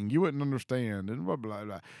redneck thing you wouldn't understand," and blah blah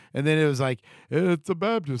blah. And then it was like, "It's a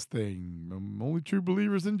Baptist thing. Only true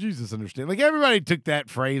believers in Jesus understand." Like everybody took that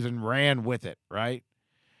phrase and ran with it, right?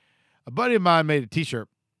 A buddy of mine made a T-shirt,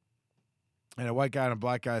 and a white guy and a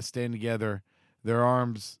black guy stand together, their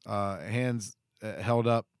arms, hands held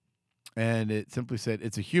up, and it simply said,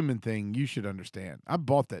 "It's a human thing you should understand." I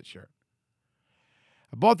bought that shirt.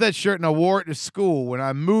 And I wore it to school when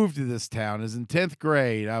I moved to this town. It was in 10th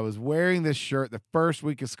grade. I was wearing this shirt the first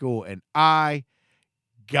week of school, and I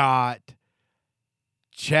got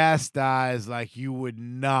chastised like you would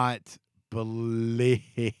not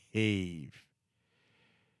believe.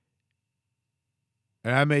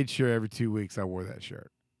 And I made sure every 2 weeks I wore that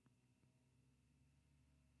shirt.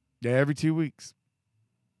 Yeah, every 2 weeks.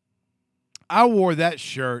 I wore that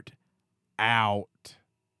shirt out.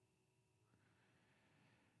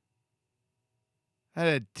 I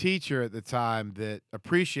had a teacher at the time that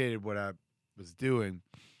appreciated what I was doing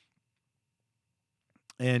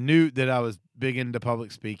and knew that I was big into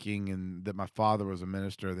public speaking and that my father was a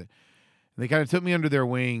minister. That they kind of took me under their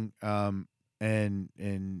wing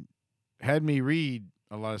and had me read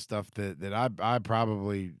a lot of stuff that I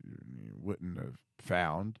probably wouldn't have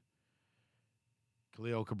found.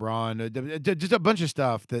 Khalil Gibran, just a bunch of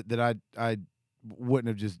stuff that I wouldn't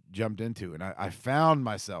have just jumped into. And I found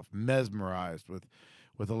myself mesmerized with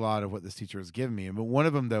a lot of what this teacher was giving me. But one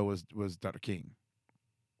of them, though, was Dr. King.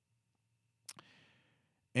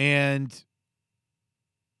 And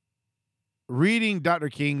reading Dr.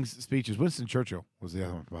 King's speeches, Winston Churchill was the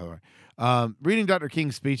other one, by the way. Reading Dr.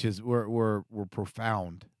 King's speeches were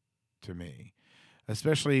profound to me,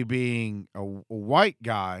 especially being a white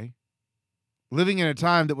guy living in a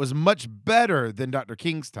time that was much better than Dr.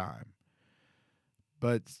 King's time,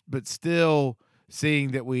 but still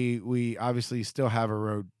seeing that we obviously still have a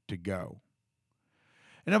road to go.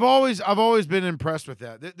 And I've always been impressed with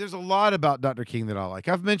that. There's a lot about Dr. King that I like.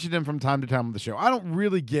 I've mentioned him from time to time on the show. I don't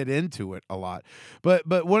really get into it a lot, but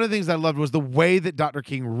one of the things I loved was the way that Dr.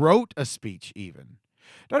 King wrote a speech. Even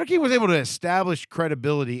Dr. King was able to establish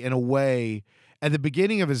credibility in a way at the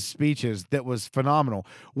beginning of his speeches that was phenomenal.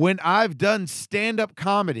 When I've done stand-up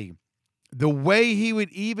comedy, the way he would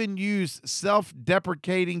even use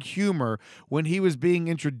self-deprecating humor when he was being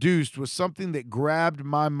introduced was something that grabbed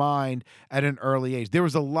my mind at an early age. There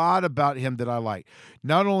was a lot about him that I liked,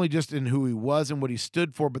 not only just in who he was and what he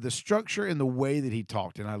stood for, but the structure and the way that he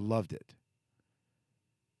talked, and I loved it.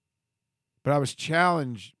 But I was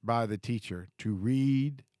challenged by the teacher to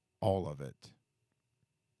read all of it.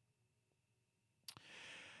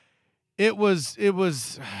 It was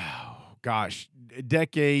gosh, a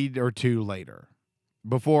decade or two later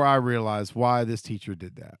before I realized why this teacher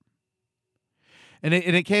did that. And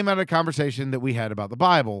it came out of a conversation that we had about the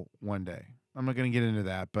Bible one day. I'm not going to get into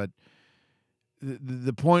that, but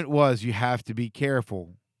the point was you have to be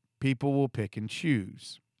careful. People will pick and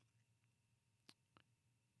choose.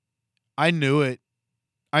 I knew it.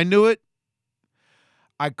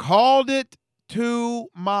 I called it to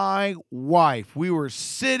my wife. We were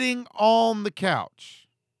sitting on the couch.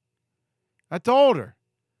 I told her,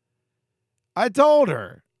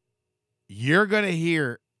 you're going to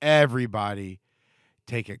hear everybody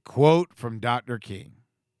take a quote from Dr. King,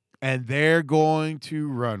 and they're going to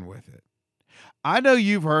run with it. I know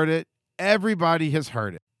you've heard it. Everybody has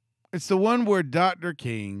heard it. It's the one where Dr.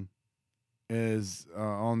 King is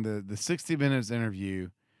on the 60 Minutes interview.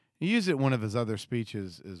 He used it in one of his other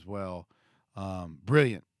speeches as well.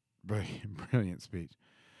 Brilliant speech.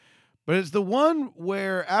 But it's the one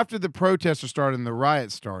where after the protesters started and the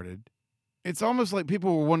riots started, it's almost like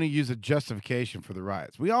people were wanting to use a justification for the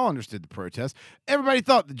riots. We all understood the protests. Everybody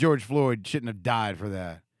thought that George Floyd shouldn't have died for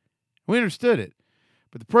that. We understood it.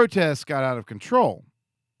 But the protests got out of control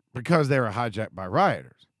because they were hijacked by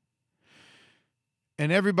rioters.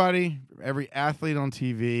 And everybody, every athlete on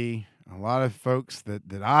TV, a lot of folks that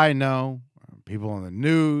I know, people on the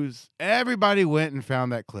news, everybody went and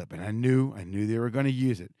found that clip. And I knew they were going to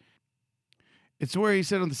use it. It's where he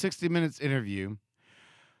said on the 60 Minutes interview,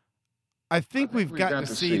 I think we've got to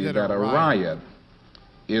see that a riot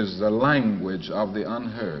is the language of the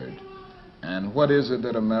unheard. And what is it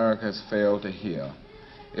that America has failed to hear?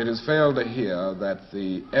 It has failed to hear that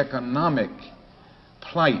the economic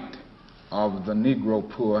plight of the Negro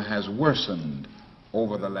poor has worsened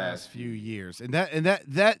over the last few years. And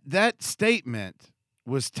that statement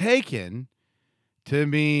was taken to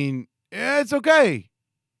mean, yeah, it's okay.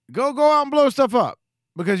 Go out and blow stuff up.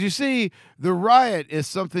 Because you see, the riot is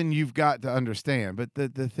something you've got to understand. But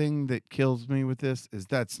the thing that kills me with this is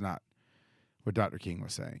that's not what Dr. King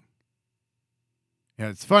was saying. Yeah,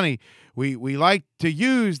 it's funny. We like to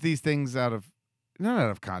use these things not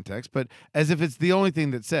out of context, but as if it's the only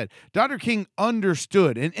thing that's said. Dr. King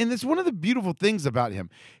understood, and it's one of the beautiful things about him.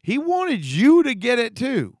 He wanted you to get it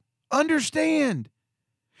too. Understand.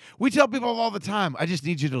 We tell people all the time, I just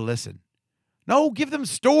need you to listen. No, give them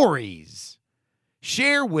stories.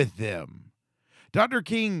 Share with them. Dr.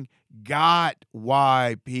 King got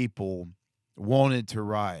why people wanted to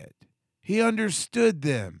riot. He understood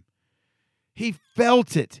them. He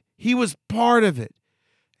felt it. He was part of it.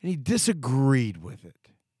 And he disagreed with it.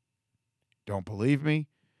 Don't believe me?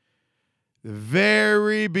 The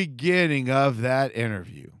very beginning of that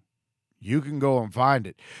interview, you can go and find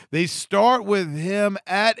it. They start with him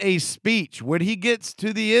at a speech. When he gets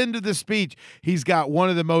to the end of the speech, he's got one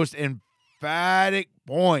of the most emphatic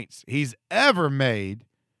points he's ever made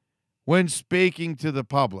when speaking to the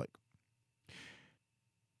public.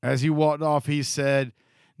 As he walked off, he said,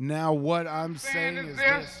 now what I'm saying is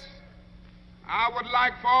this. I would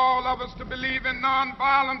like for all of us to believe in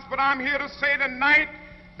nonviolence, but I'm here to say tonight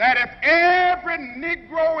that if every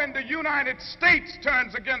Negro in the United States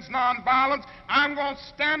turns against nonviolence, I'm going to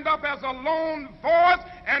stand up as a lone voice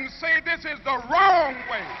and say this is the wrong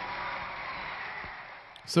way.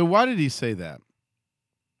 So why did he say that?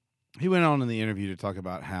 He went on in the interview to talk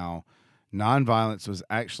about how nonviolence was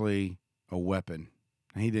actually a weapon.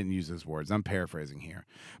 He didn't use those words. I'm paraphrasing here.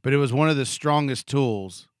 But it was one of the strongest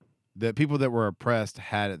tools that people that were oppressed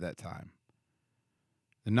had at that time.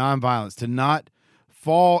 The nonviolence, to not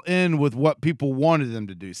fall in with what people wanted them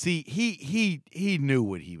to do. See, he knew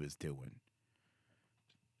what he was doing.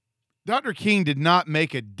 Dr. King did not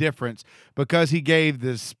make a difference because he gave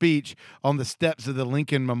the speech on the steps of the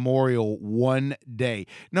Lincoln Memorial one day.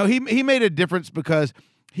 No, he made a difference because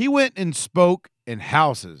he went and spoke in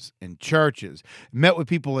houses, in churches, met with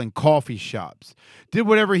people in coffee shops, did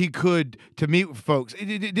whatever he could to meet with folks.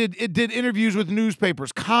 It did interviews with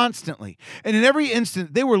newspapers constantly. And in every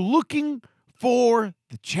instant, they were looking for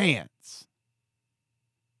the chance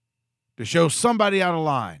to show somebody out of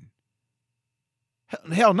line.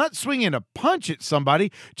 Hell, not swinging a punch at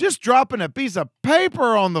somebody, just dropping a piece of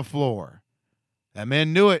paper on the floor. That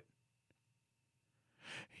man knew it.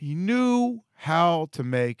 He knew how to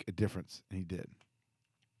make a difference, and he did.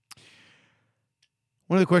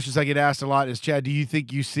 One of the questions I get asked a lot is, Chad, do you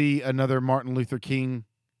think you see another Martin Luther King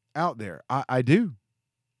out there? I do.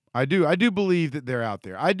 I do believe that they're out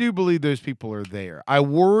there. I do believe those people are there. I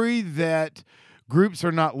worry that groups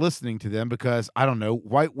are not listening to them because, I don't know,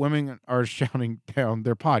 white women are shouting down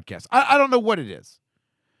their podcast. I don't know what it is.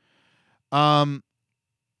 I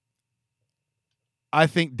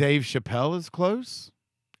think Dave Chappelle is close.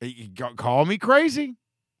 Call me crazy.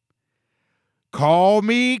 Call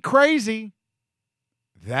me crazy.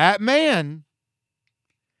 That man,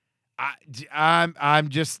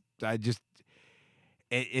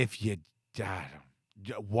 if you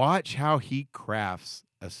watch how he crafts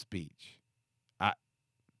a speech.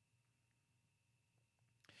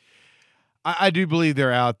 I do believe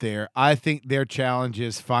they're out there. I think their challenge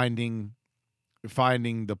is finding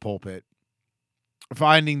the pulpit,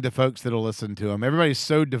 finding the folks that'll listen to them. Everybody's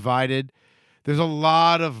so divided. There's a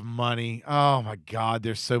lot of money. Oh my God,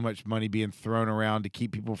 there's so much money being thrown around to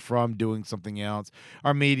keep people from doing something else.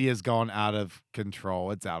 Our media's gone out of control.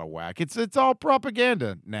 It's out of whack. It's all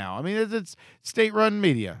propaganda now. I mean, it's state-run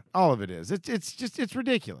media. All of it is. It's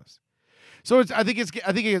ridiculous. So I think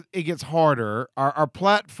it gets harder. Our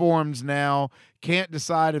platforms now can't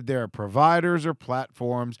decide if they're providers or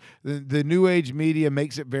platforms. The new age media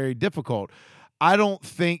makes it very difficult. I don't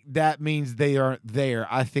think that means they aren't there.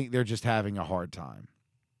 I think they're just having a hard time.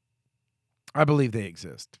 I believe they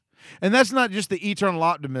exist. And that's not just the eternal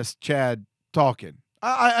optimist Chad talking.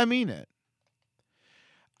 I mean it.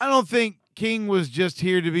 I don't think King was just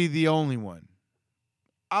here to be the only one.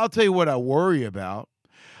 I'll tell you what I worry about.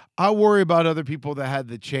 I worry about other people that had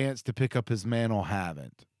the chance to pick up his mantle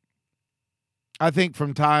haven't. I think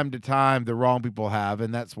from time to time the wrong people have,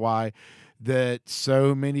 and that's why that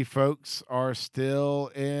so many folks are still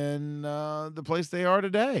in the place they are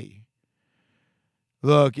today.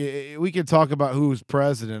 Look, we can talk about who's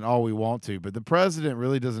president all we want to, but the president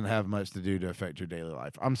really doesn't have much to do to affect your daily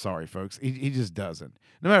life. I'm sorry, folks. He just doesn't.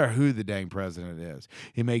 No matter who the dang president is.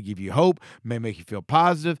 He may give you hope, may make you feel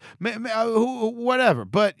positive, whatever,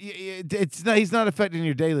 but he's not affecting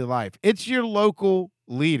your daily life. It's your local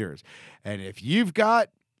leaders. And if you've got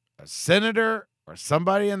a senator or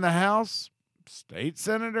somebody in the House, state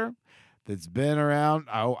senator, that's been around,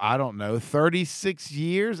 I don't know, 36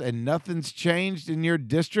 years and nothing's changed in your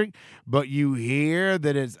district, but you hear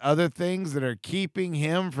that it's other things that are keeping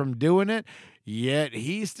him from doing it, yet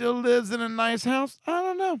he still lives in a nice house?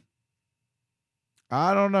 I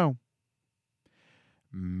don't know.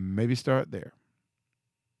 Maybe start there.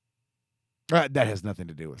 That has nothing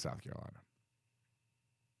to do with South Carolina.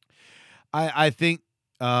 I think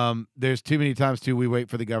there's too many times, too, we wait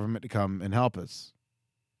for the government to come and help us.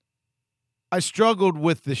 I struggled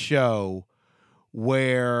with the show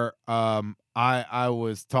where I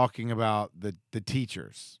was talking about the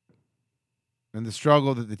teachers and the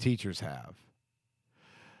struggle that the teachers have.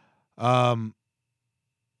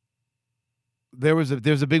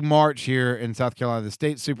 There's a big march here in South Carolina. The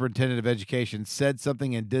state superintendent of education said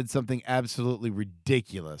something and did something absolutely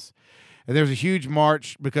ridiculous. And there was a huge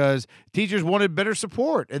march because teachers wanted better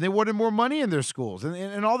support and they wanted more money in their schools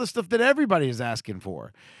and all the stuff that everybody is asking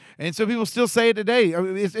for. And so people still say it today. I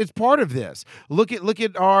mean, it's part of this. Look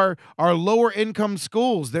at our lower income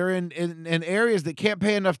schools. They're in areas that can't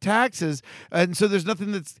pay enough taxes, and so there's not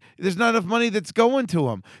enough money that's going to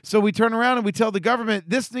them. So we turn around and we tell the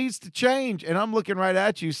government this needs to change. And I'm looking right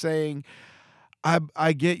at you saying,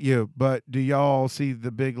 I get you, but do y'all see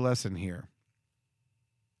the big lesson here?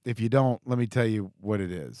 If you don't, let me tell you what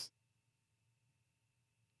it is.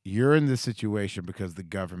 You're in this situation because the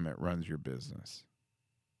government runs your business.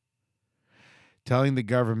 Telling the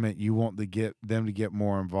government you want them to get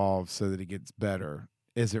more involved so that it gets better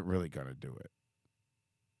isn't really going to do it.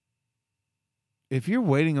 If you're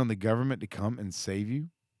waiting on the government to come and save you,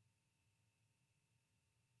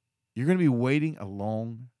 you're going to be waiting a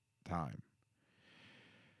long time.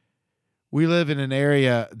 We live in an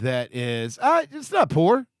area that is, it's not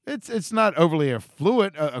poor. It's not overly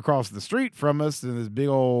affluent across the street from us in this big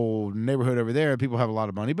old neighborhood over there. People have a lot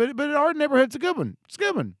of money, but our neighborhood's a good one. It's a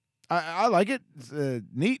good one. I like it. It's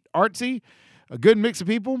neat, artsy, a good mix of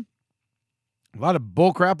people. A lot of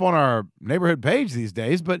bull crap on our neighborhood page these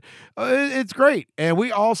days, but it's great. And we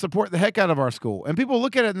all support the heck out of our school. And people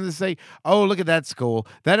look at it and they say, oh, look at that school.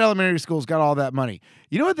 That elementary school's got all that money.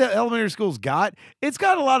 You know what that elementary school's got? It's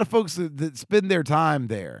got a lot of folks that spend their time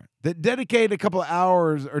there, that dedicate a couple of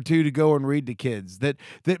hours or two to go and read to kids, that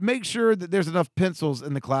make sure that there's enough pencils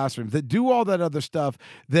in the classrooms, that do all that other stuff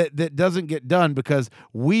that doesn't get done because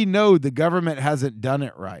we know the government hasn't done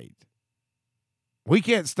it right. We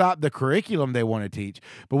can't stop the curriculum they want to teach,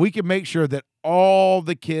 but we can make sure that all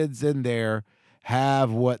the kids in there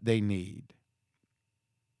have what they need.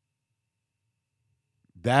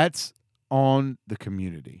 That's on the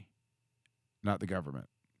community, not the government.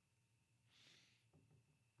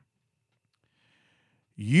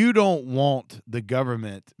 You don't want the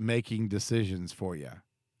government making decisions for you.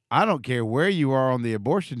 I don't care where you are on the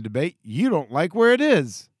abortion debate. You don't like where it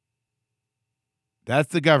is.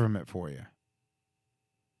 That's the government for you.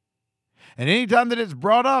 And anytime that it's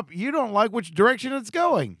brought up, you don't like which direction it's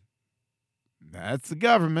going. That's the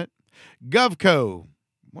government. GovCo,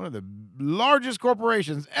 one of the largest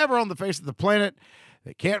corporations ever on the face of the planet,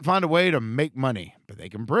 they can't find a way to make money, but they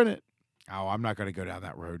can print it. Oh, I'm not going to go down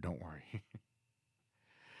that road. Don't worry.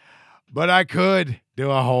 But I could do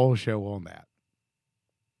a whole show on that.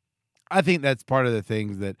 I think that's part of the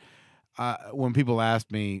things that when people ask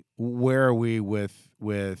me, where are we with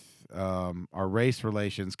our race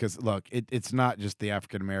relations, because look, it's not just the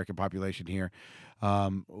African-American population here.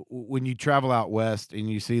 When you travel out west and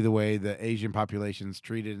you see the way the Asian population's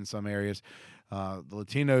treated in some areas, the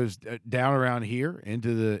Latinos down around here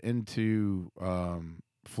into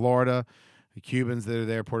Florida, the Cubans that are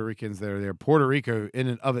there, Puerto Ricans that are there, Puerto Rico in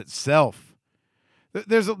and of itself,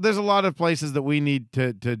 there's a lot of places that we need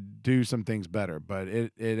to do some things better, but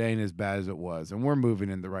it ain't as bad as it was, and we're moving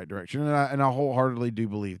in the right direction, and I wholeheartedly do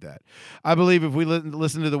believe that. I believe if we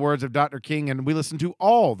listen to the words of Dr. King, and we listen to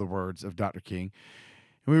all the words of Dr. King,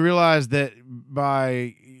 and we realize that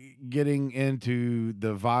by getting into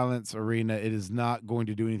the violence arena, it is not going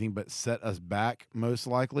to do anything but set us back, most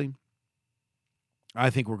likely. I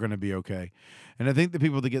think we're going to be okay, and I think the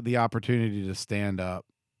people that get the opportunity to stand up,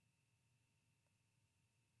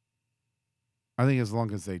 I think as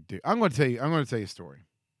long as they do. I'm going to tell you a story.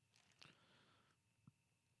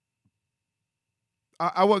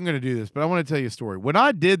 I wasn't going to do this, but I want to tell you a story. When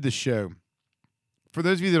I did the show, for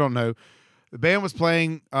those of you that don't know, the band was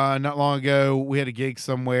playing not long ago. We had a gig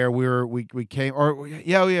somewhere. We did.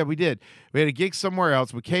 We had a gig somewhere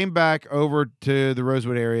else. We came back over to the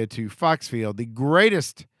Rosewood area to Foxfield, the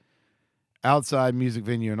greatest outside music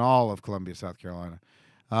venue in all of Columbia, South Carolina.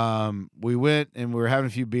 We went and we were having a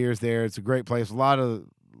few beers there. It's a great place. A lot of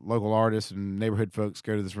local artists and neighborhood folks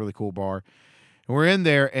go to this really cool bar. And we're in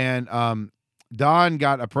there, and Don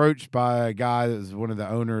got approached by a guy that was one of the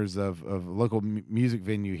owners of a local music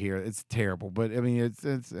venue here. It's terrible, but I mean, it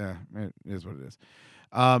is what it is.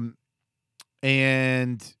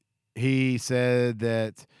 And he said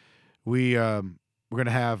that we're going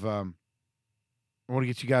to have, I want to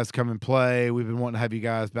get you guys to come and play. We've been wanting to have you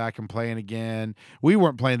guys back and playing again. We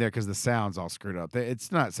weren't playing there because the sound's all screwed up. It's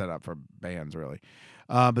not set up for bands, really.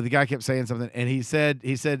 But the guy kept saying something, and he said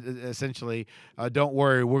essentially, "Don't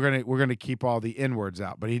worry, we're gonna keep all the N-words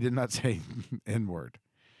out." But he did not say N-word.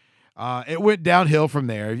 It went downhill from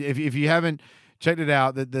there. If you haven't checked it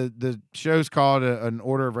out, the show's called An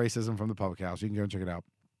Order of Racism from the Public House. You can go and check it out.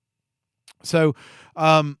 So,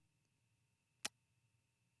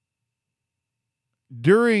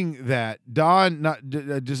 during that,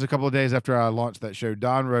 Don, just a couple of days after I launched that show,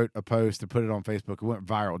 Don wrote a post and put it on Facebook. It went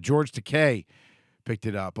viral. George Takei picked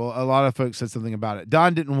it up. A lot of folks said something about it.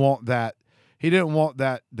 Don didn't want that. He didn't want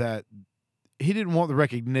that. He didn't want the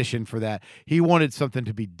recognition for that. He wanted something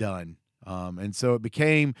to be done. And so it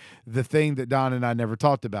became the thing that Don and I never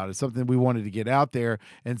talked about. It's something we wanted to get out there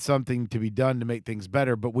and something to be done to make things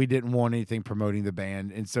better, but we didn't want anything promoting the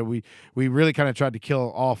band. And so we really kind of tried to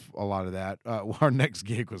kill off a lot of that. Our next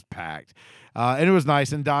gig was packed. And it was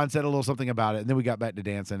nice. And Don said a little something about it. And then we got back to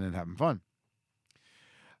dancing and having fun.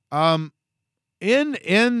 In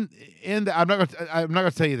the, I'm not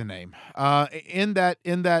going to tell you the name. In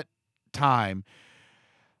that time,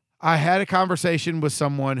 I had a conversation with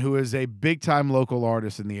someone who is a big-time local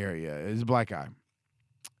artist in the area. He's a black guy.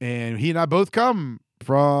 And he and I both come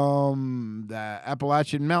from the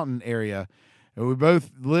Appalachian Mountain area. And we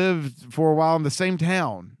both lived for a while in the same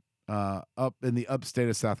town up in the upstate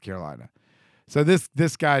of South Carolina. So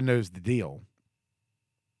this guy knows the deal.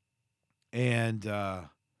 And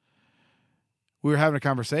we were having a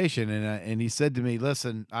conversation, and he said to me,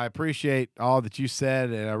 "Listen, I appreciate all that you said,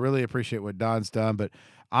 and I really appreciate what Don's done, but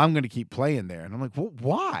I'm going to keep playing there." And I'm like, "Well,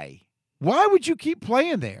 why? Why would you keep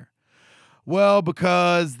playing there?" "Well,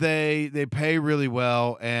 because they pay really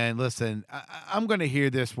well, and listen, I'm going to hear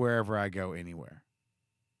this wherever I go, anywhere."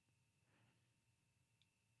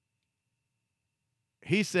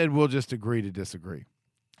 He said, "We'll just agree to disagree."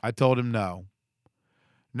 I told him, no,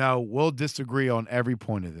 we'll disagree on every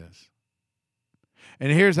point of this.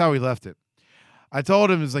 And here's how we left it. I told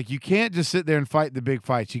him, it's like, you can't just sit there and fight the big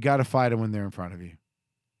fights. You got to fight them when they're in front of you.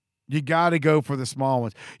 You got to go for the small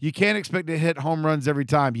ones. You can't expect to hit home runs every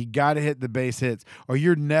time. You got to hit the base hits, or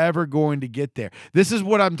you're never going to get there. This is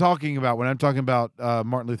what I'm talking about when I'm talking about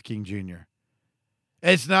Martin Luther King Jr.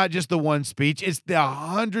 It's not just the one speech. It's the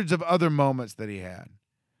hundreds of other moments that he had.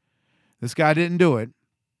 This guy didn't do it.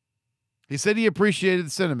 He said he appreciated the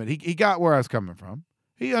sentiment. He got where I was coming from.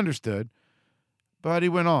 He understood. But he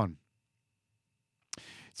went on.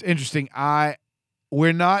 It's interesting.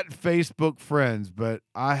 We're not Facebook friends, but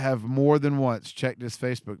I have more than once checked his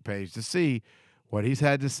Facebook page to see what he's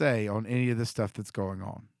had to say on any of the stuff that's going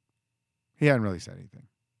on. He hadn't really said anything.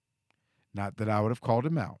 Not that I would have called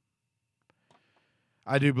him out.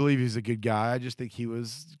 I do believe he's a good guy. I just think he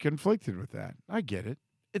was conflicted with that. I get it.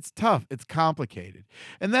 It's tough. It's complicated.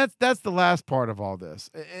 And that's the last part of all this.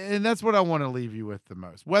 And that's what I want to leave you with the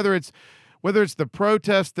most. Whether it's the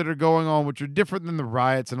protests that are going on, which are different than the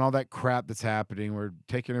riots and all that crap that's happening. We're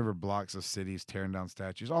taking over blocks of cities, tearing down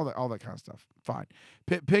statues, all that kind of stuff. Fine.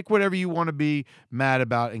 Pick whatever you want to be mad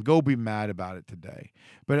about and go be mad about it today.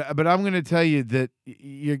 But I'm going to tell you that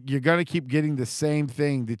you're going to keep getting the same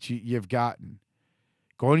thing that you've gotten.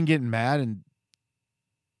 Going and getting mad and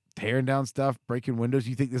tearing down stuff, breaking windows.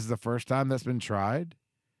 You think this is the first time that's been tried?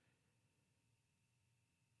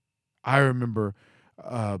 I remember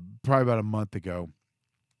probably about a month ago,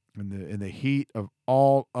 in the heat of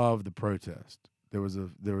all of the protest, there was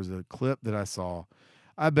a clip that I saw.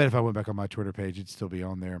 I bet if I went back on my Twitter page, it'd still be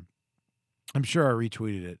on there. I'm sure I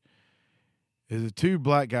retweeted it. There's two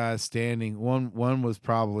black guys standing. One was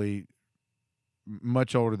probably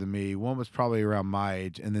much older than me. One was probably around my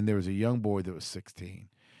age, and then there was a young boy that was 16.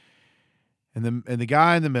 And the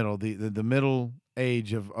guy in the middle, the middle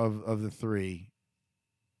age of the three,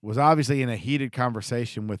 was obviously in a heated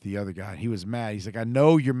conversation with the other guy. He was mad. He's like, "I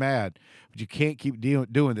know you're mad, but you can't keep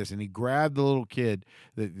doing this." And he grabbed the little kid.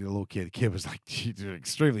 The kid was like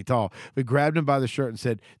extremely tall, but grabbed him by the shirt and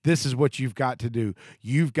said, "This is what you've got to do.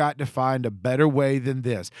 You've got to find a better way than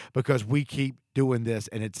this, because we keep doing this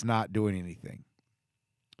and it's not doing anything."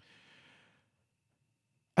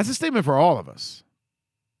 That's a statement for all of us.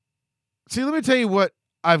 See, let me tell you what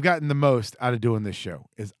I've gotten the most out of doing this show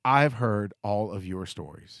is I've heard all of your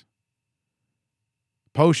stories.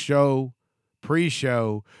 Post-show,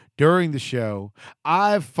 pre-show, during the show,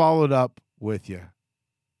 I've followed up with you.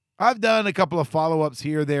 I've done a couple of follow-ups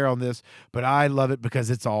here or there on this, but I love it because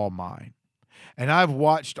it's all mine. And I've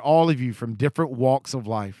watched all of you from different walks of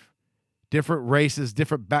life, different races,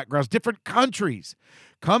 different backgrounds, different countries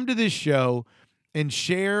come to this show and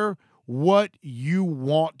share what you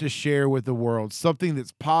want to share with the world. Something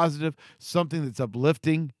that's positive, something that's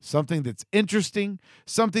uplifting, something that's interesting,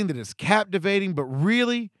 something that is captivating, but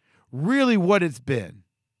really, really what it's been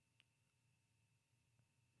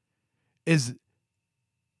is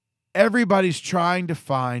everybody's trying to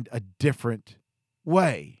find a different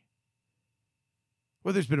way.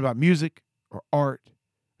 Whether it's been about music or art,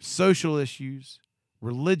 social issues,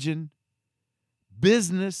 religion,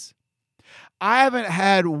 business. I haven't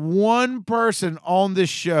had one person on this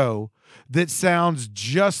show that sounds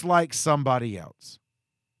just like somebody else.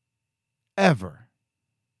 Ever.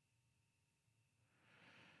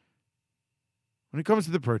 When it comes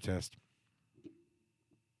to the protest,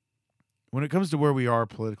 when it comes to where we are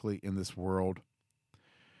politically in this world,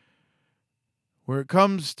 where it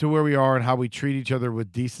comes to where we are and how we treat each other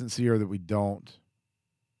with decency or that we don't,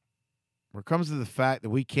 where it comes to the fact that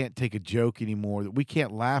we can't take a joke anymore, that we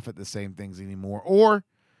can't laugh at the same things anymore, or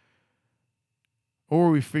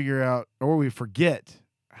we figure out, or we forget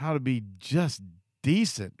how to be just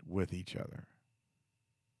decent with each other.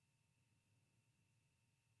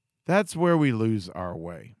 That's where we lose our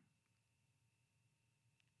way.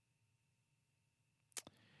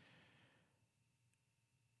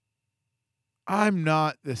 I'm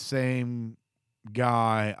not the same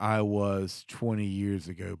guy I was 20 years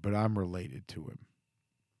ago, but I'm related to him.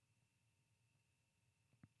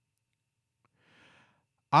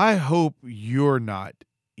 I hope you're not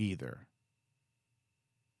either.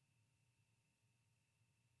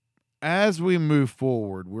 as we move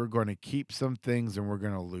forward, we're going to keep some things and we're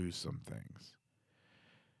going to lose some things.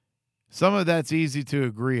 Some of that's easy to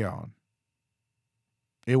agree on.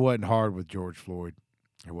 It wasn't hard with George Floyd.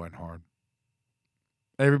 It wasn't hard.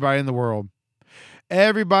 Everybody in the world,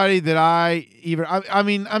 everybody that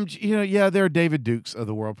there are David Dukes of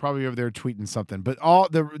the world probably over there tweeting something, but all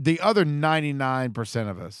the other 99%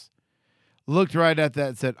 of us looked right at that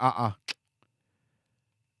and said,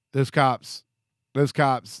 those cops,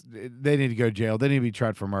 they need to go to jail. They need to be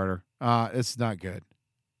tried for murder. It's not good.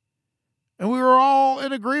 And we were all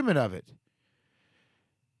in agreement of it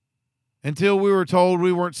until we were told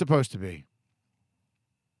we weren't supposed to be.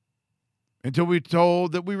 Until we were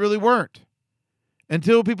told that we really weren't.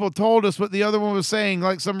 Until people told us what the other one was saying,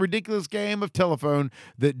 like some ridiculous game of telephone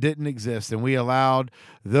that didn't exist. And we allowed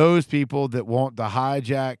those people that want to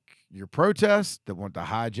hijack your protest, that want to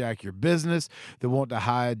hijack your business, that want to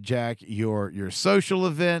hijack your social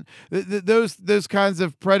event, those kinds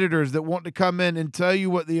of predators that want to come in and tell you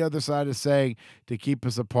what the other side is saying to keep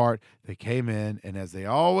us apart. They came in and, as they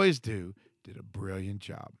always do, did a brilliant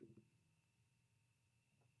job.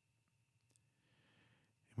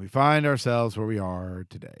 We find ourselves where we are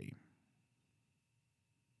today.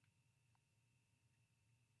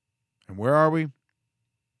 And where are we?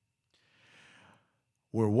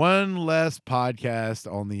 We're one less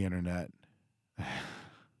podcast on the internet.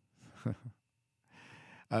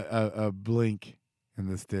 a blink in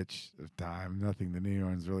the stitch of time. Nothing that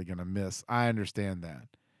anyone's really going to miss. I understand that.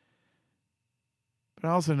 But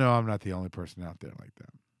I also know I'm not the only person out there like that.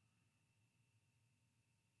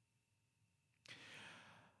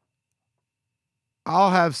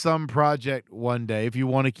 I'll have some project one day. If you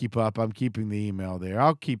want to keep up, I'm keeping the email there.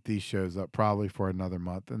 I'll keep these shows up probably for another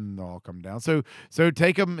month, and they'll all come down. So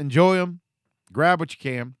take them, enjoy them, grab what you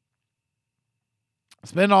can.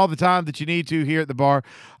 Spend all the time that you need to here at the bar.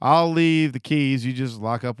 I'll leave the keys. You just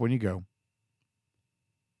lock up when you go.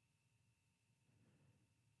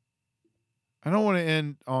 I don't want to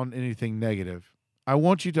end on anything negative. I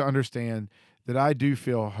want you to understand that I do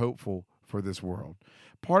feel hopeful for this world.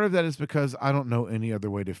 Part of that is because I don't know any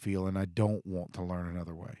other way to feel, and I don't want to learn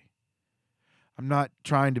another way. I'm not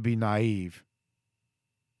trying to be naive.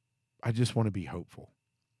 I just want to be hopeful.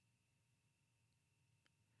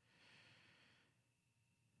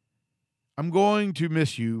 I'm going to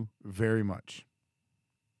miss you very much.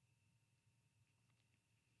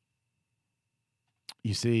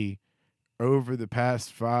 You see, over the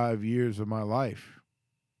past 5 years of my life,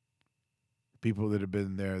 people that have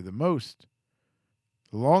been there the most,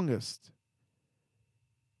 the longest,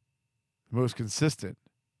 the most consistent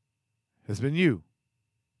has been you.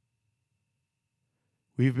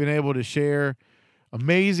 We've been able to share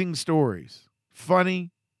amazing stories,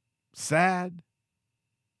 funny, sad,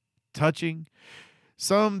 touching,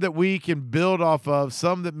 some that we can build off of,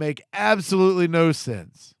 some that make absolutely no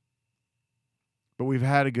sense. But we've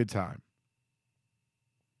had a good time.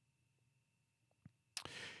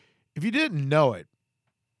 If you didn't know it,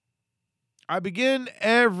 I begin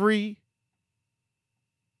every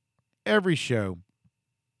show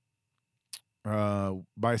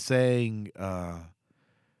by saying, for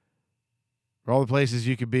all the places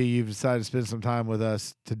you could be, you've decided to spend some time with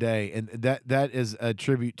us today. And that is a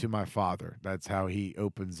tribute to my father. That's how he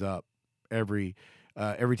opens up every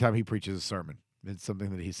time he preaches a sermon. It's something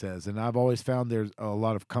that he says. And I've always found there's a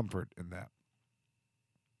lot of comfort in that.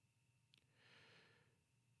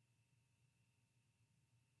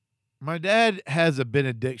 My dad has a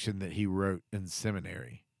benediction that he wrote in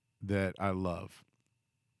seminary that I love.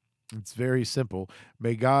 It's very simple.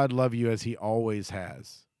 May God love you as he always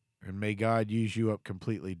has. And may God use you up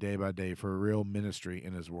completely day by day for a real ministry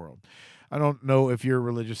in his world. I don't know if you're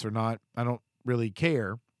religious or not. I don't really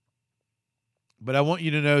care. But I want you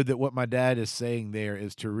to know that what my dad is saying there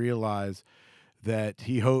is to realize that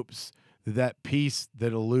he hopes that peace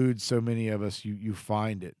that eludes so many of us, you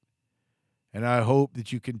find it. And I hope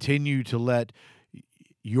that you continue to let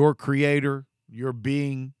your creator, your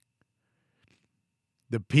being,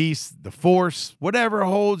 the peace, the force, whatever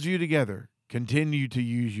holds you together, continue to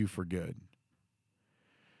use you for good.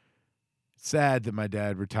 Sad that my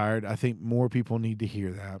dad retired. I think more people need to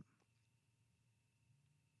hear that.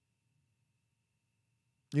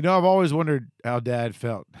 You know, I've always wondered how Dad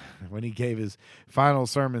felt when he gave his final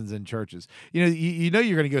sermons in churches. You know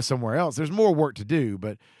you're going to go somewhere else. There's more work to do,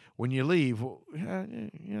 but when you leave,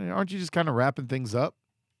 aren't you just kind of wrapping things up?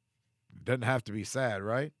 It doesn't have to be sad,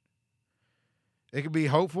 right? It can be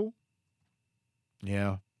hopeful.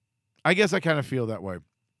 Yeah. I guess I kind of feel that way.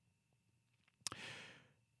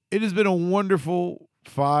 It has been a wonderful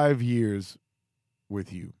 5 years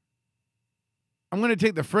with you. I'm going to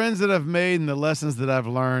take the friends that I've made and the lessons that I've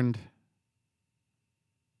learned,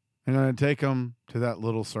 and I'm going to take them to that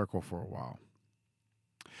little circle for a while.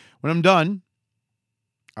 When I'm done,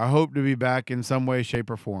 I hope to be back in some way, shape,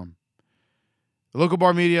 or form. The Local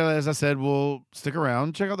Bar Media, as I said, will stick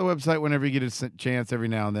around. Check out the website whenever you get a chance every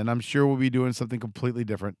now and then. I'm sure we'll be doing something completely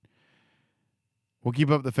different. We'll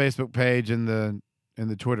keep up the Facebook page and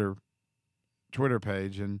the Twitter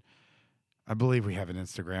page, and I believe we have an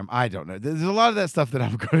Instagram. I don't know. There's a lot of that stuff that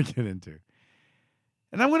I'm going to get into.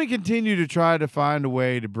 And I'm going to continue to try to find a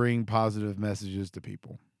way to bring positive messages to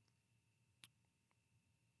people.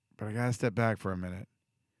 But I got to step back for a minute.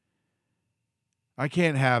 I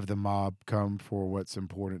can't have the mob come for what's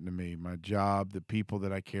important to me, my job, the people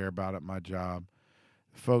that I care about at my job,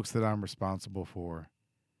 the folks that I'm responsible for,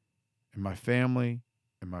 and my family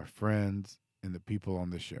and my friends and the people on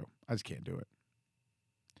this show. I just can't do it.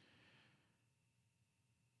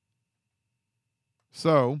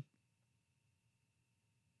 So,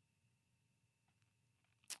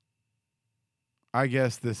 I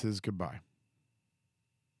guess this is goodbye.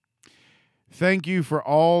 Thank you for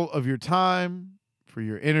all of your time, for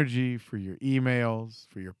your energy, for your emails,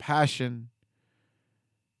 for your passion,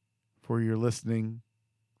 for your listening,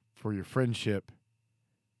 for your friendship,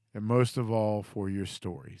 and most of all, for your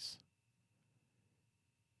stories.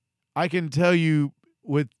 I can tell you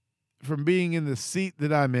from being in the seat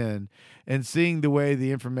that I'm in and seeing the way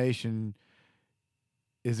the information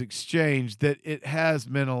is exchanged that it has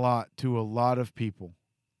meant a lot to a lot of people.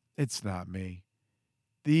 It's not me.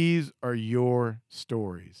 These are your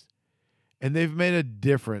stories, and they've made a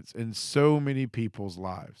difference in so many people's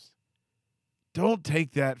lives. Don't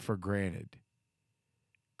take that for granted.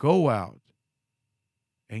 Go out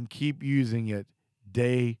and keep using it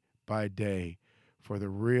day by day for the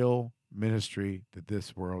real ministry that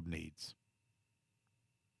this world needs.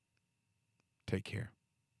 Take care.